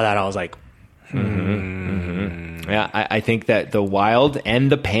I saw that, I was like, Yeah, I think that the Wild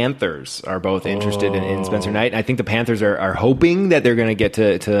and the Panthers are both interested in Spencer Knight. I think the Panthers are hoping that they're going to get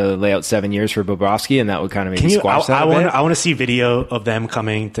to lay out 7 years for Bobrovsky, and that would kind of maybe squash that a bit. I want to see video of them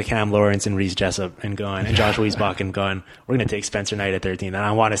coming to Cam Lawrence and Reese Jessup and Josh Wiesbach and going, we're going to take Spencer Knight at 13, and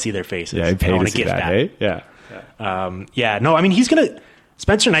I want to see their faces. Yeah, I want to gift that. Hey? Yeah. He's going to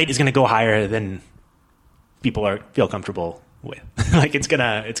Spencer Knight is going to go higher than people feel comfortable with. It's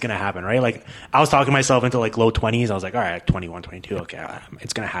gonna happen, right? I was talking myself into low 20s. I was like, all right, 21, 22, okay,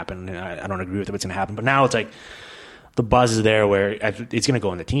 it's gonna happen. I don't agree with it, but it's gonna happen. But now it's the buzz is there where it's gonna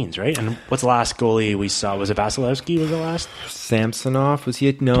go in the teens, right? And what's the last goalie we saw? Was it Vasilevsky? Was the last? Samsonov, was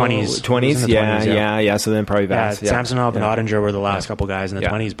he? No, 20s. 20s. Yeah. So then probably Vas. Samsonov and Ottinger were the last couple guys in the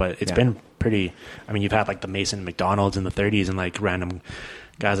 20s, but it's been pretty. You've had the Mason McDonalds in the 30s and random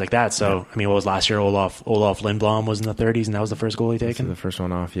guys like that. So, I mean, what was last year? Olaf Lindblom was in the 30s, and that was the first goalie taken. The first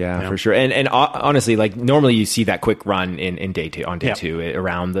one off, for sure. And honestly, like normally you see that quick run in day two,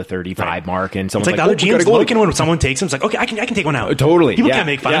 around the 35 mark, and someone's it's like the other GM's looking when someone takes him. It's like, okay, I can take one out. Totally, people can't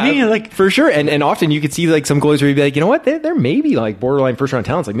make fun of me, like for sure. And often you could see like some goalies where you'd be like, you know what, they're maybe like borderline first round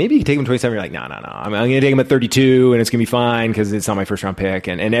talents. Like maybe you could take them 27. You're like, no, I'm going to take him at 32, and it's going to be fine because it's not my first round pick.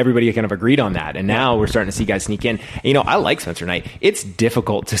 And everybody kind of agreed on that. And now we're starting to see guys sneak in. And, you know, I like Spencer Knight. It's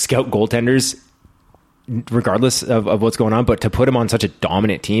difficult to scout goaltenders regardless of what's going on, but to put him on such a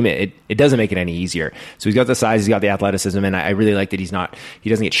dominant team, it doesn't make it any easier. So he's got the size, he's got the athleticism, and I really like that he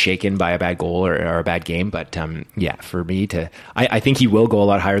doesn't get shaken by a bad goal or a bad game. But for me I think he will go a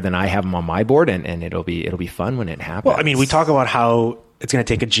lot higher than I have him on my board, and it'll be fun when it happens. Well, I mean, we talk about how it's going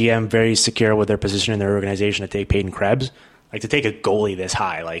to take a GM very secure with their position in their organization to take Peyton Krebs. Like, to take a goalie this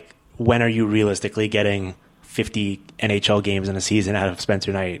high, like, when are you realistically getting 50 NHL games in a season out of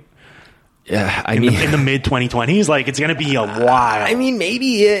Spencer Knight? Yeah, in the mid 2020s, like, it's going to be a while. I mean,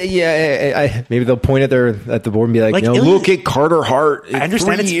 maybe, maybe they'll point at the board and be like, look at Carter Hart. I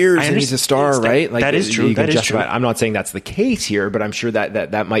understand 3 years and he's a star, right? Like, that is true. That is true. I'm not saying that's the case here, but I'm sure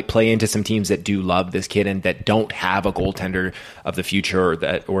that might play into some teams that do love this kid and that don't have a goaltender of the future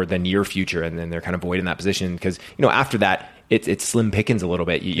or the near future, and then they're kind of void in that position because, you know, after that, it's slim pickings a little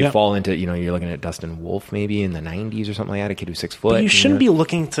bit. You fall into, you know, you're looking at Dustin Wolf maybe in the 90s or something like that, a kid who's 6 foot. But you shouldn't be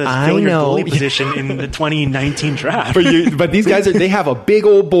looking to fill your goalie position in the 2019 draft. But these guys they have a big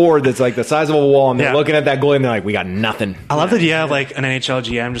old board that's like the size of a wall, and they're looking at that goalie and they're like, we got nothing. I love that you have like an NHL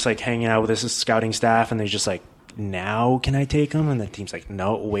GM just like hanging out with his scouting staff, and they're just like, now can I take him? And the team's like,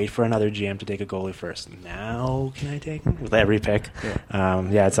 no, wait for another GM to take a goalie first. Now can I take him? With every pick.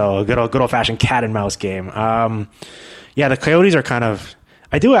 It's all a good old fashioned cat and mouse game. The Coyotes are kind of.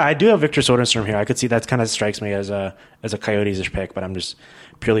 I do have Victor Soderstrom here. I could see that kind of strikes me as a Coyotes-ish pick, but I'm just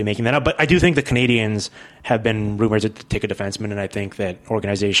purely making that up. But I do think the Canadiens have been rumored to take a defenseman, and I think that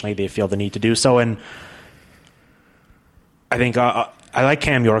organizationally they feel the need to do so. And I think I like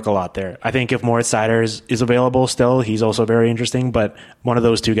Cam York a lot there. I think if Moritz Seider is available still, he's also very interesting. But one of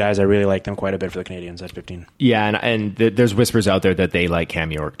those two guys, I really like them quite a bit for the Canadiens at 15. Yeah, and there's whispers out there that they like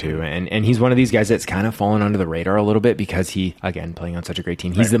Cam York too. And he's one of these guys that's kind of fallen under the radar a little bit because he, again, playing on such a great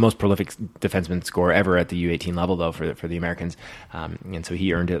team. He's the most prolific defenseman scorer ever at the U18 level, though, for the Americans. And so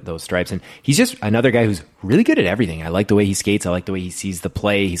he earned those stripes. And he's just another guy who's really good at everything. I like the way he skates. I like the way he sees the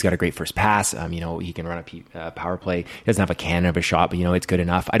play. He's got a great first pass. He can run a power play. He doesn't have a cannon of a shot, but, it's good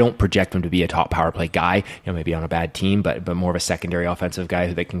enough. I don't project him to be a top power play guy, maybe on a bad team, but more of a secondary offensive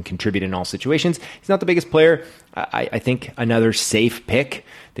guy that can contribute in all situations. He's not the biggest player. I think another safe pick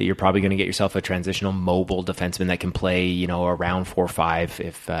that you're probably going to get yourself a transitional mobile defenseman that can play, around 4-5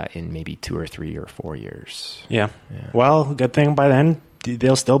 if in maybe 2 or 3 or 4 years. Yeah. Well, good thing by then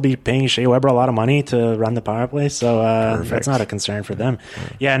they'll still be paying Shea Weber a lot of money to run the power play, so that's not a concern for them.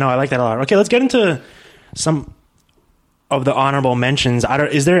 Yeah, no, I like that a lot. Okay, let's get into some of the honorable mentions.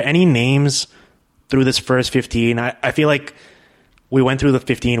 Is there any names through this first 15? I feel like we went through the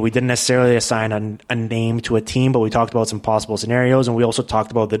 15. We didn't necessarily assign a name to a team, but we talked about some possible scenarios, and we also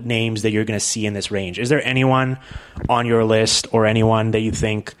talked about the names that you're going to see in this range. Is there anyone on your list or anyone that you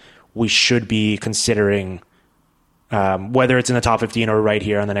think we should be considering, whether it's in the top 15 or right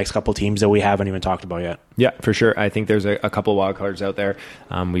here on the next couple teams that we haven't even talked about yet? Yeah, for sure. I think there's a couple of wild cards out there.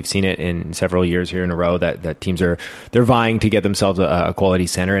 We've seen it in several years here in a row that teams they're vying to get themselves a quality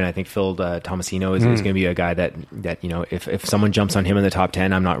center, and I think Phil Tomasino is going to be a guy that if someone jumps on him in the top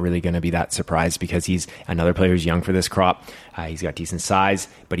 10, I'm not really going to be that surprised because he's another player who's young for this crop. He's got decent size,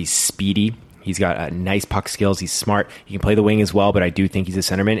 but he's speedy. He's got nice puck skills. He's smart. He can play the wing as well, but I do think he's a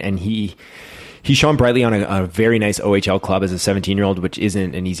centerman, and he shone brightly on a very nice OHL club as a 17-year-old, which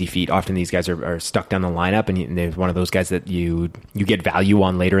isn't an easy feat. Often these guys are stuck down the lineup, and they're one of those guys that you get value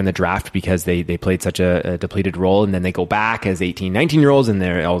on later in the draft because they played such a depleted role, and then they go back as 18, 19-year-olds, and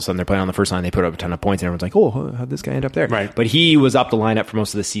all of a sudden they're playing on the first line. They put up a ton of points, and everyone's like, oh, how'd this guy end up there? Right. But he was up the lineup for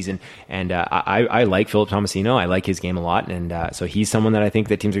most of the season, and I like Philip Tomasino. I like his game a lot, and so he's someone that I think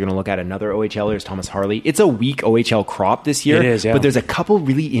that teams are going to look at. Another OHLer is Thomas Harley. It's a weak OHL crop this year. It is, yeah. But there's a couple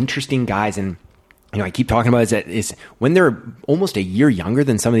really interesting guys, and I keep talking about is when they're almost a year younger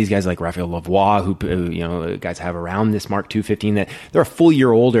than some of these guys like Raphael Lavoie, who guys have around this Mark 215, that they're a full year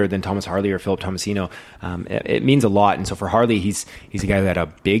older than Thomas Harley or Philip Tomasino. It means a lot. And so for Harley, he's a guy who had a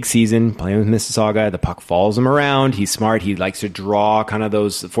big season playing with Mississauga. The puck follows him around. He's smart. He likes to draw kind of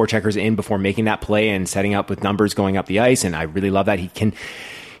those forecheckers in before making that play and setting up with numbers going up the ice. And I really love that. He can.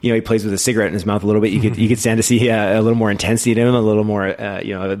 He plays with a cigarette in his mouth a little bit. You could stand to see a little more intensity in him, a little more,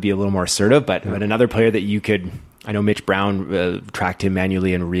 be a little more assertive. But another player that you could I know Mitch Brown tracked him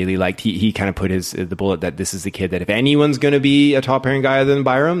manually and really liked. He kind of put the bullet that this is the kid that if anyone's going to be a top pairing guy other than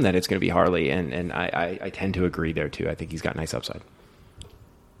Byram, that it's going to be Harley. And I tend to agree there too. I think he's got nice upside.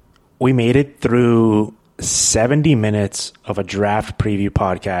 We made it through 70 minutes of a draft preview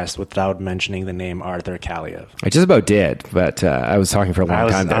podcast without mentioning the name Arthur Kaliev. I just about did, but I was talking for a long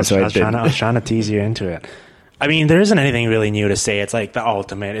time. I was trying to tease you into it. I mean, there isn't anything really new to say. It's like the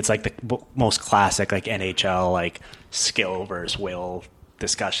ultimate. It's like the most classic, like NHL, like skill versus will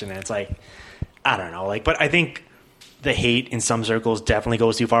discussion. And it's like, I don't know, like, but I think the hate in some circles definitely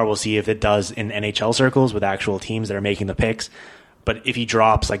goes too far. We'll see if it does in NHL circles with actual teams that are making the picks. But if he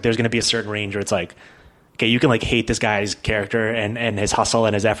drops, like, there's going to be a certain range where it's like, okay, you can like hate this guy's character and his hustle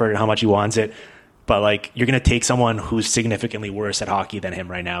and his effort and how much he wants it. But like, you're going to take someone who's significantly worse at hockey than him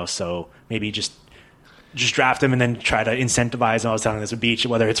right now. So maybe just draft him and then try to incentivize. And I was telling this with Beach,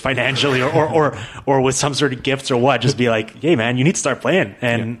 whether it's financially or with some sort of gifts or what, just be like, hey man, you need to start playing.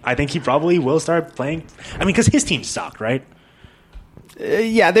 And I think he probably will start playing. I mean, because his team sucked, right?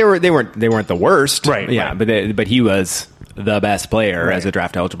 Yeah, they weren't the worst, right? Yeah, right. But he was the best player as a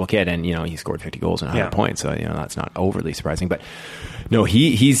draft eligible kid, and he scored 50 goals and 100 points, so that's not overly surprising. But no,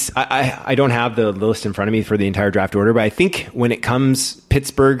 he's I don't have the list in front of me for the entire draft order, but I think when it comes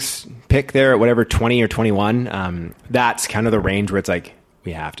Pittsburgh's pick there at whatever 20 or 21, that's kind of the range where it's like,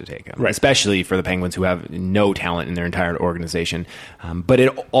 we have to take him, right? Especially for the Penguins, who have no talent in their entire organization. But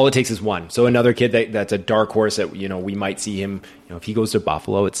all it takes is one. So another kid that's a dark horse that we might see him. If he goes to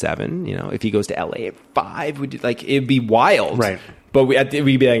Buffalo at 7, if he goes to LA at 5, it'd be wild, right? But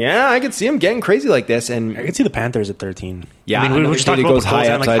we'd be like, I could see him getting crazy like this, and I could see the Panthers at 13. Yeah, I mean, we were just talking about high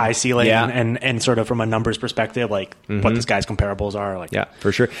upside, like high ceiling, yeah. and sort of from a numbers perspective, like what this guy's comparables are. Like, yeah,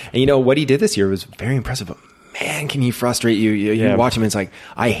 for sure. And what he did this year was very impressive. But man, can he frustrate you? You watch him, and it's like,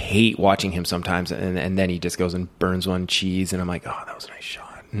 I hate watching him sometimes, and then he just goes and burns one cheese, and I'm like, oh, that was a nice shot.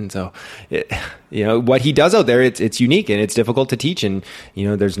 And so, what he does out there, it's unique and it's difficult to teach. And,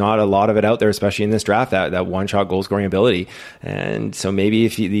 there's not a lot of it out there, especially in this draft, that one-shot goal scoring ability. And so maybe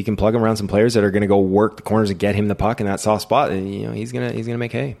if you can plug him around some players that are going to go work the corners and get him the puck in that soft spot, and, he's going to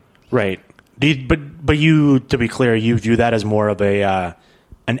make hay. Right. But you, to be clear, you view that as more of an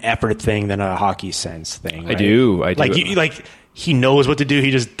effort thing than a hockey sense thing, right? I do. Like he knows what to do.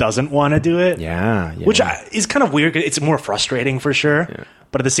 He just doesn't want to do it. Yeah. Which is kind of weird. It's more frustrating for sure. Yeah.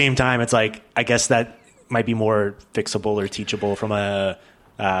 But at the same time, it's like, I guess that might be more fixable or teachable from a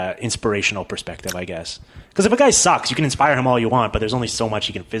inspirational perspective, I guess. Because if a guy sucks, you can inspire him all you want, but there's only so much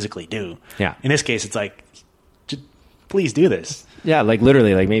he can physically do. Yeah. In this case, it's like, just please do this. Yeah, like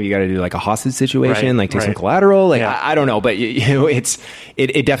literally, like maybe you got to do like a hostage situation, like take some collateral. Like I don't know, but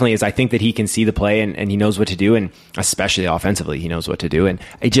it definitely is. I think that he can see the play and he knows what to do, and especially offensively, he knows what to do. And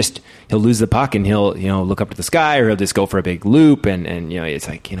he'll lose the puck and he'll look up to the sky, or he'll just go for a big loop, and it's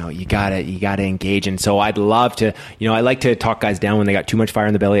like you gotta engage. And so I'd love to I like to talk guys down when they got too much fire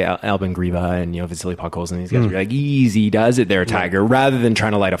in the belly. Albin Griva and Vasily Podkolzin, these guys are like, easy does it there, Tiger, rather than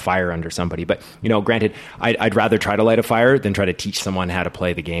trying to light a fire under somebody. But granted, I'd rather try to light a fire than try to teach someone how to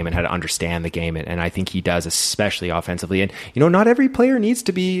play the game and how to understand the game, and I think he does, especially offensively. And not every player needs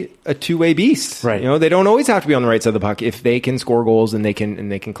to be a two-way beast, right? They don't always have to be on the right side of the puck. If they can score goals, and they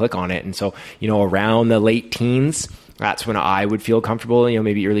can click on it. And so around the late teens, that's when I would feel comfortable,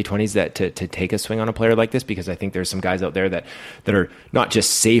 maybe early 20s, that to take a swing on a player like this, because I think there's some guys out there that are not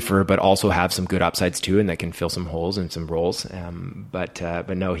just safer, but also have some good upsides too, and that can fill some holes and some roles. But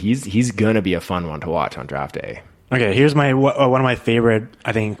no, he's gonna be a fun one to watch on draft day. Okay, here's one of my favorite,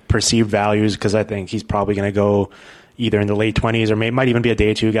 I think, perceived values, because I think he's probably going to go either in the late 20s or might even be a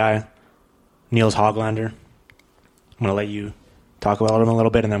day 2 guy. Niels Hoglander. I'm going to let you talk about him a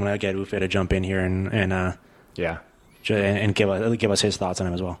little bit, and then I'm going to get Uffe to jump in here and give us his thoughts on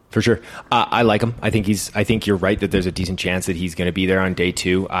him as well. For sure. I like him. I think you're right that there's a decent chance that he's going to be there on day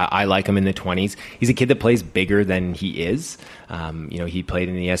 2. I like him in the 20s. He's a kid that plays bigger than he is. He played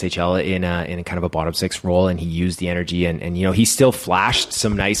in the SHL in a kind of a bottom 6 role, and he used the energy, and he still flashed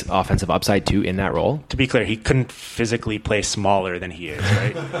some nice offensive upside too in that role. To be clear, he couldn't physically play smaller than he is,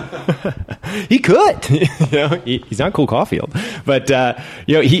 right? He could. He's not Cole Caulfield, but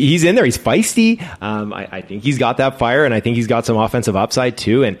he's in there. He's feisty. I think he's got that fire, and I think he's got some offensive upside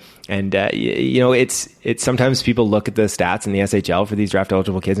too. And it's sometimes people look at the stats in the SHL for these draft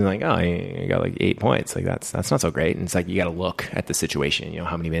eligible kids and like, oh, he got like 8 points. Like that's not so great. And it's like, you got to look at the situation.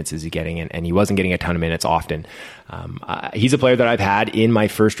 How many minutes is he getting? And he wasn't getting a ton of minutes often. He's a player that I've had in my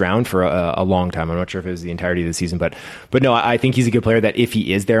first round for a long time. I'm not sure if it was the entirety of the season, but no, I think he's a good player that if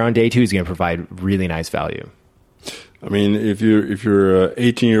he is there on day 2, he's going to provide really nice value. I mean, if you're an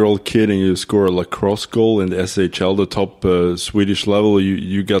 18-year-old kid and you score a lacrosse goal in the SHL, the top Swedish level,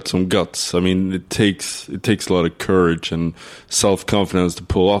 you got some guts. I mean, it takes a lot of courage and self-confidence to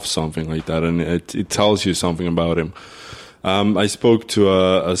pull off something like that, and it tells you something about him. I spoke to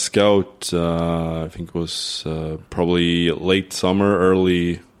a scout, I think it was probably late summer,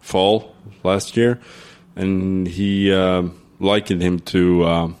 early fall last year, and he likened him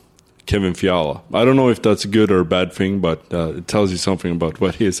to Kevin Fiala. I don't know if that's a good or a bad thing, but it tells you something about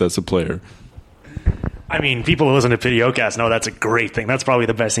what he is as a player. I mean, people who listen to Videocast know that's a great thing. That's probably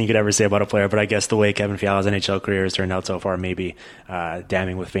the best thing you could ever say about a player, but I guess the way Kevin Fiala's NHL career has turned out so far may be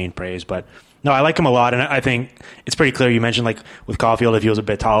damning with faint praise. But no, I like him a lot, and I think it's pretty clear. You mentioned, like, with Caulfield, if he was a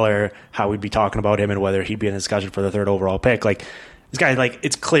bit taller, how we'd be talking about him and whether he'd be in the discussion for the 3rd overall pick. Like, this guy, like,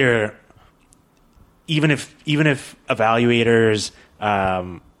 it's clear, even if evaluators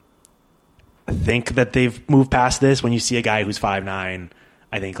think that they've moved past this, when you see a guy who's 5'9",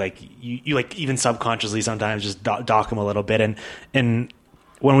 I think, like, you like, even subconsciously sometimes just dock him a little bit. And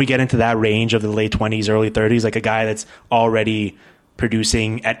when we get into that range of the late 20s, early 30s, like a guy that's already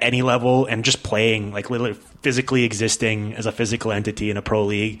producing at any level and just playing, like, literally physically existing as a physical entity in a pro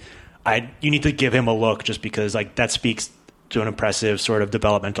league, you need to give him a look, just because, like, that speaks to an impressive sort of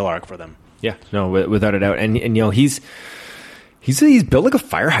developmental arc for them. Yeah, no, without a doubt. And you know, he's built like a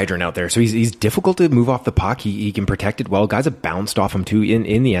fire hydrant out there, so he's difficult to move off the puck. He can protect it well. Guys have bounced off him too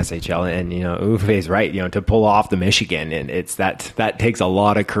in the SHL, and you know, Uffe is right. You know, to pull off the Michigan, and it's that takes a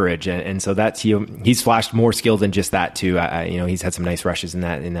lot of courage, and so that's, you know, he's flashed more skill than just that too. You know, he's had some nice rushes in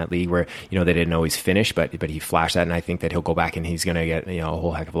that league where, you know, they didn't always finish, but he flashed that, and I think that he'll go back and he's going to get, you know, a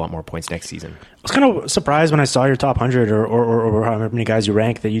whole heck of a lot more points next season. I was kind of surprised when I saw your top 100 or however many guys you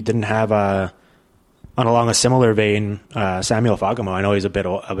rank that you didn't have along a similar vein, Samuel Fagemo. I know he's a bit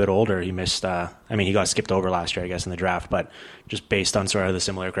older. He missed. I mean, he got skipped over last year, I guess, in the draft. But just based on sort of the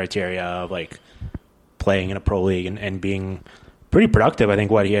similar criteria of, like, playing in a pro league and being pretty productive. I think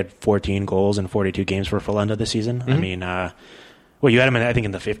he had 14 goals in 42 games for Frölunda this season. Mm-hmm. I mean, you had him I think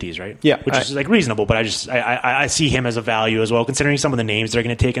in the 50s, right? Yeah, which is, like, reasonable. But I see him as a value as well, considering some of the names they're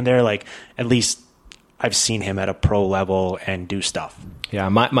going to take in there. Like, at least I've seen him at a pro level and do stuff. Yeah,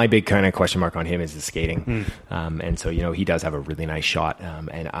 my big kind of question mark on him is the skating, and so, you know, he does have a really nice shot,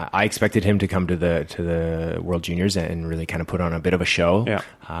 and I expected him to come to the World Juniors and really kind of put on a bit of a show,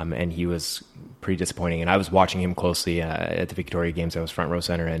 and he was pretty disappointing. And I was watching him closely at the Victoria games. I was front row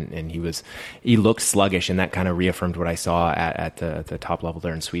center, and he looked sluggish, and that kind of reaffirmed what I saw at the top level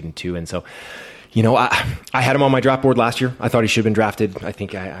there in Sweden too. And so, you know, I had him on my draft board last year. I thought he should have been drafted. I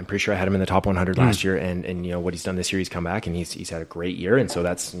think I'm pretty sure I had him in the top 100 last year. And you know, what he's done this year, he's come back and he's had a great year. And so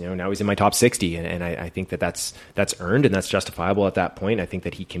that's, you know, now he's in my top 60. And I think that's earned and that's justifiable at that point. I think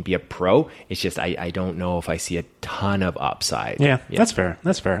that he can be a pro. It's just, I don't know if I see a ton of upside. Yeah. That's fair.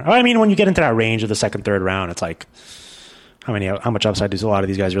 I mean, when you get into that range of the 2nd, 3rd round, it's like, how much upside does a lot of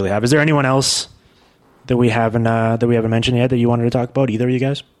these guys really have? Is there anyone else that we haven't mentioned yet that you wanted to talk about, either of you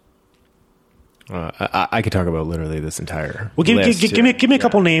guys? I could talk about literally this entire. Well, give me a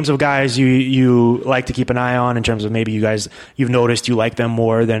couple names of guys you like to keep an eye on, in terms of maybe you've noticed you like them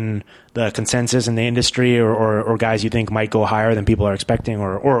more than the consensus in the industry, or guys you think might go higher than people are expecting,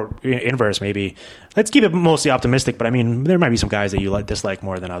 or inverse maybe. Let's keep it mostly optimistic, but I mean, there might be some guys that you dislike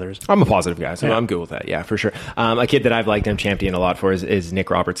more than others. I'm a positive guy, so I'm good with that. Yeah, for sure. A kid that I've liked and championed a lot for is Nick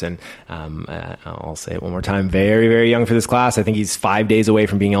Robertson. I'll say it one more time. Very, very young for this class. I think he's 5 days away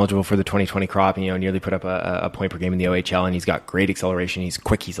from being eligible for the 2020 crop. You know, nearly put up a point per game in the OHL, and he's got great acceleration. He's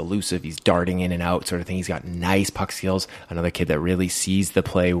quick. He's elusive. He's darting in and out, sort of thing. He's got nice puck skills. Another kid that really sees the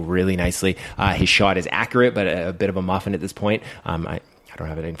play really nicely. His shot is accurate, but a bit of a muffin at this point. I don't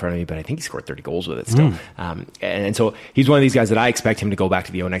have it in front of me, but I think he scored 30 goals with it still. And so he's one of these guys that I expect him to go back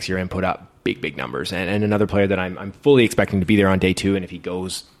to the O next year and put up big numbers. And another player that I'm fully expecting to be there on day 2. And if he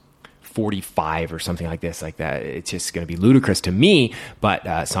goes 45 or something like this, like that, it's just going to be ludicrous to me.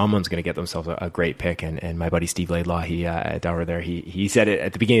 But someone's going to get themselves a great pick. And my buddy Steve Laidlaw, over there, he said it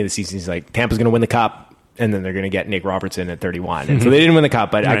at the beginning of the season. He's like, Tampa's going to win the cup, and then they're going to get Nick Robertson at 31. And so they didn't win the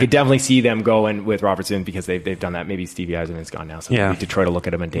cup, but I could definitely see them going with Robertson because they've done that. Maybe Stevie Eisenman's gone now, so maybe Detroit will look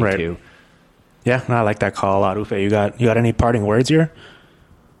at him in day 2. Yeah, no, I like that call a lot. Uffe, you got any parting words here?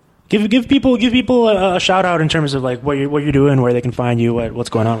 Give people a shout out in terms of, like, what you're doing, where they can find you, what's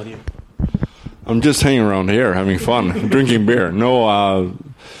going on with you. I'm just hanging around here, having fun, drinking beer. No,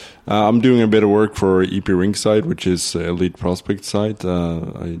 I'm doing a bit of work for EP Rinkside, which is Elite Prospect site.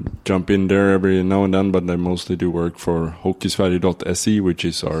 I jump in there every now and then, but I mostly do work for hockeysverige.se, which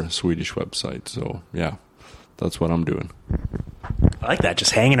is our Swedish website. So, yeah, that's what I'm doing. I like that.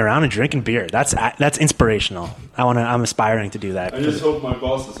 Just hanging around and drinking beer. That's inspirational. I'm aspiring to do that. I just hope my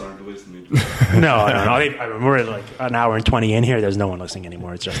bosses aren't listening. No. We're like an hour and 20 in here. There's no one listening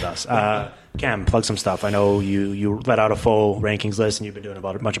anymore. It's just us. Cam, plug some stuff. I know you let out a full rankings list, and you've been doing a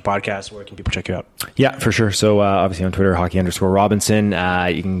bunch of podcasts. Where can people check you out? Yeah, for sure. So obviously on Twitter,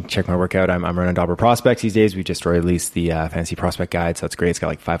 hockey_Robinson. You can check my workout. I'm running Dobber Prospects these days. We just released the Fantasy Prospect Guide, so it's great. It's got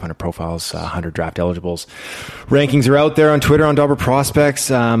like 500 profiles, 100 draft eligibles. Rankings are out there on Twitter on Dobber Prospects.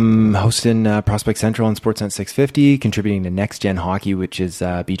 Hosting Prospect Central on Sportsnet 650, contributing to Next Gen Hockey, which is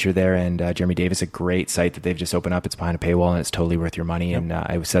Beecher there and Jeremy Davis, a great site that they've just opened up. It's behind a paywall, and it's totally worth your money. Yep. And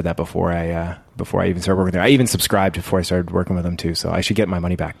I said that before I even started working there. I even subscribed before I started working with them too, so I should get my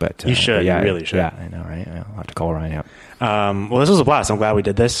money back. But you should, you really should. Yeah, I know, right? I'll have to call Ryan out. Well, this was a blast. I'm glad we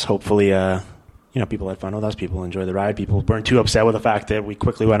did this. Hopefully, people had fun with us. People enjoyed the ride. People weren't too upset with the fact that we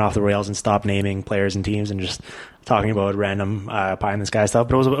quickly went off the rails and stopped naming players and teams and just talking about random pie in the sky stuff.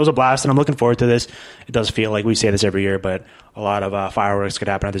 But it was a blast, and I'm looking forward to this. It does feel like we say this every year, but a lot of fireworks could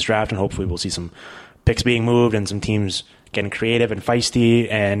happen at this draft, and hopefully we'll see some picks being moved and some teams getting creative and feisty,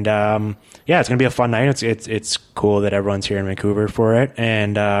 and it's gonna be a fun night. It's cool that everyone's here in Vancouver for it,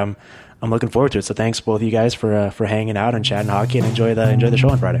 and I'm looking forward to it. So thanks both of you guys for hanging out and chatting hockey, and enjoy the show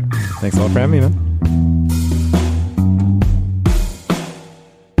on Friday. Thanks a lot for having me, man.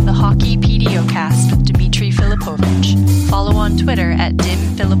 The Hockey PDOcast with Dmitry Filipovich. Follow on Twitter at Dim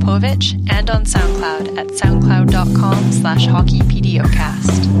Filipovich and on SoundCloud at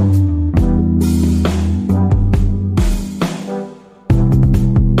soundcloud.com/hockeypdocast.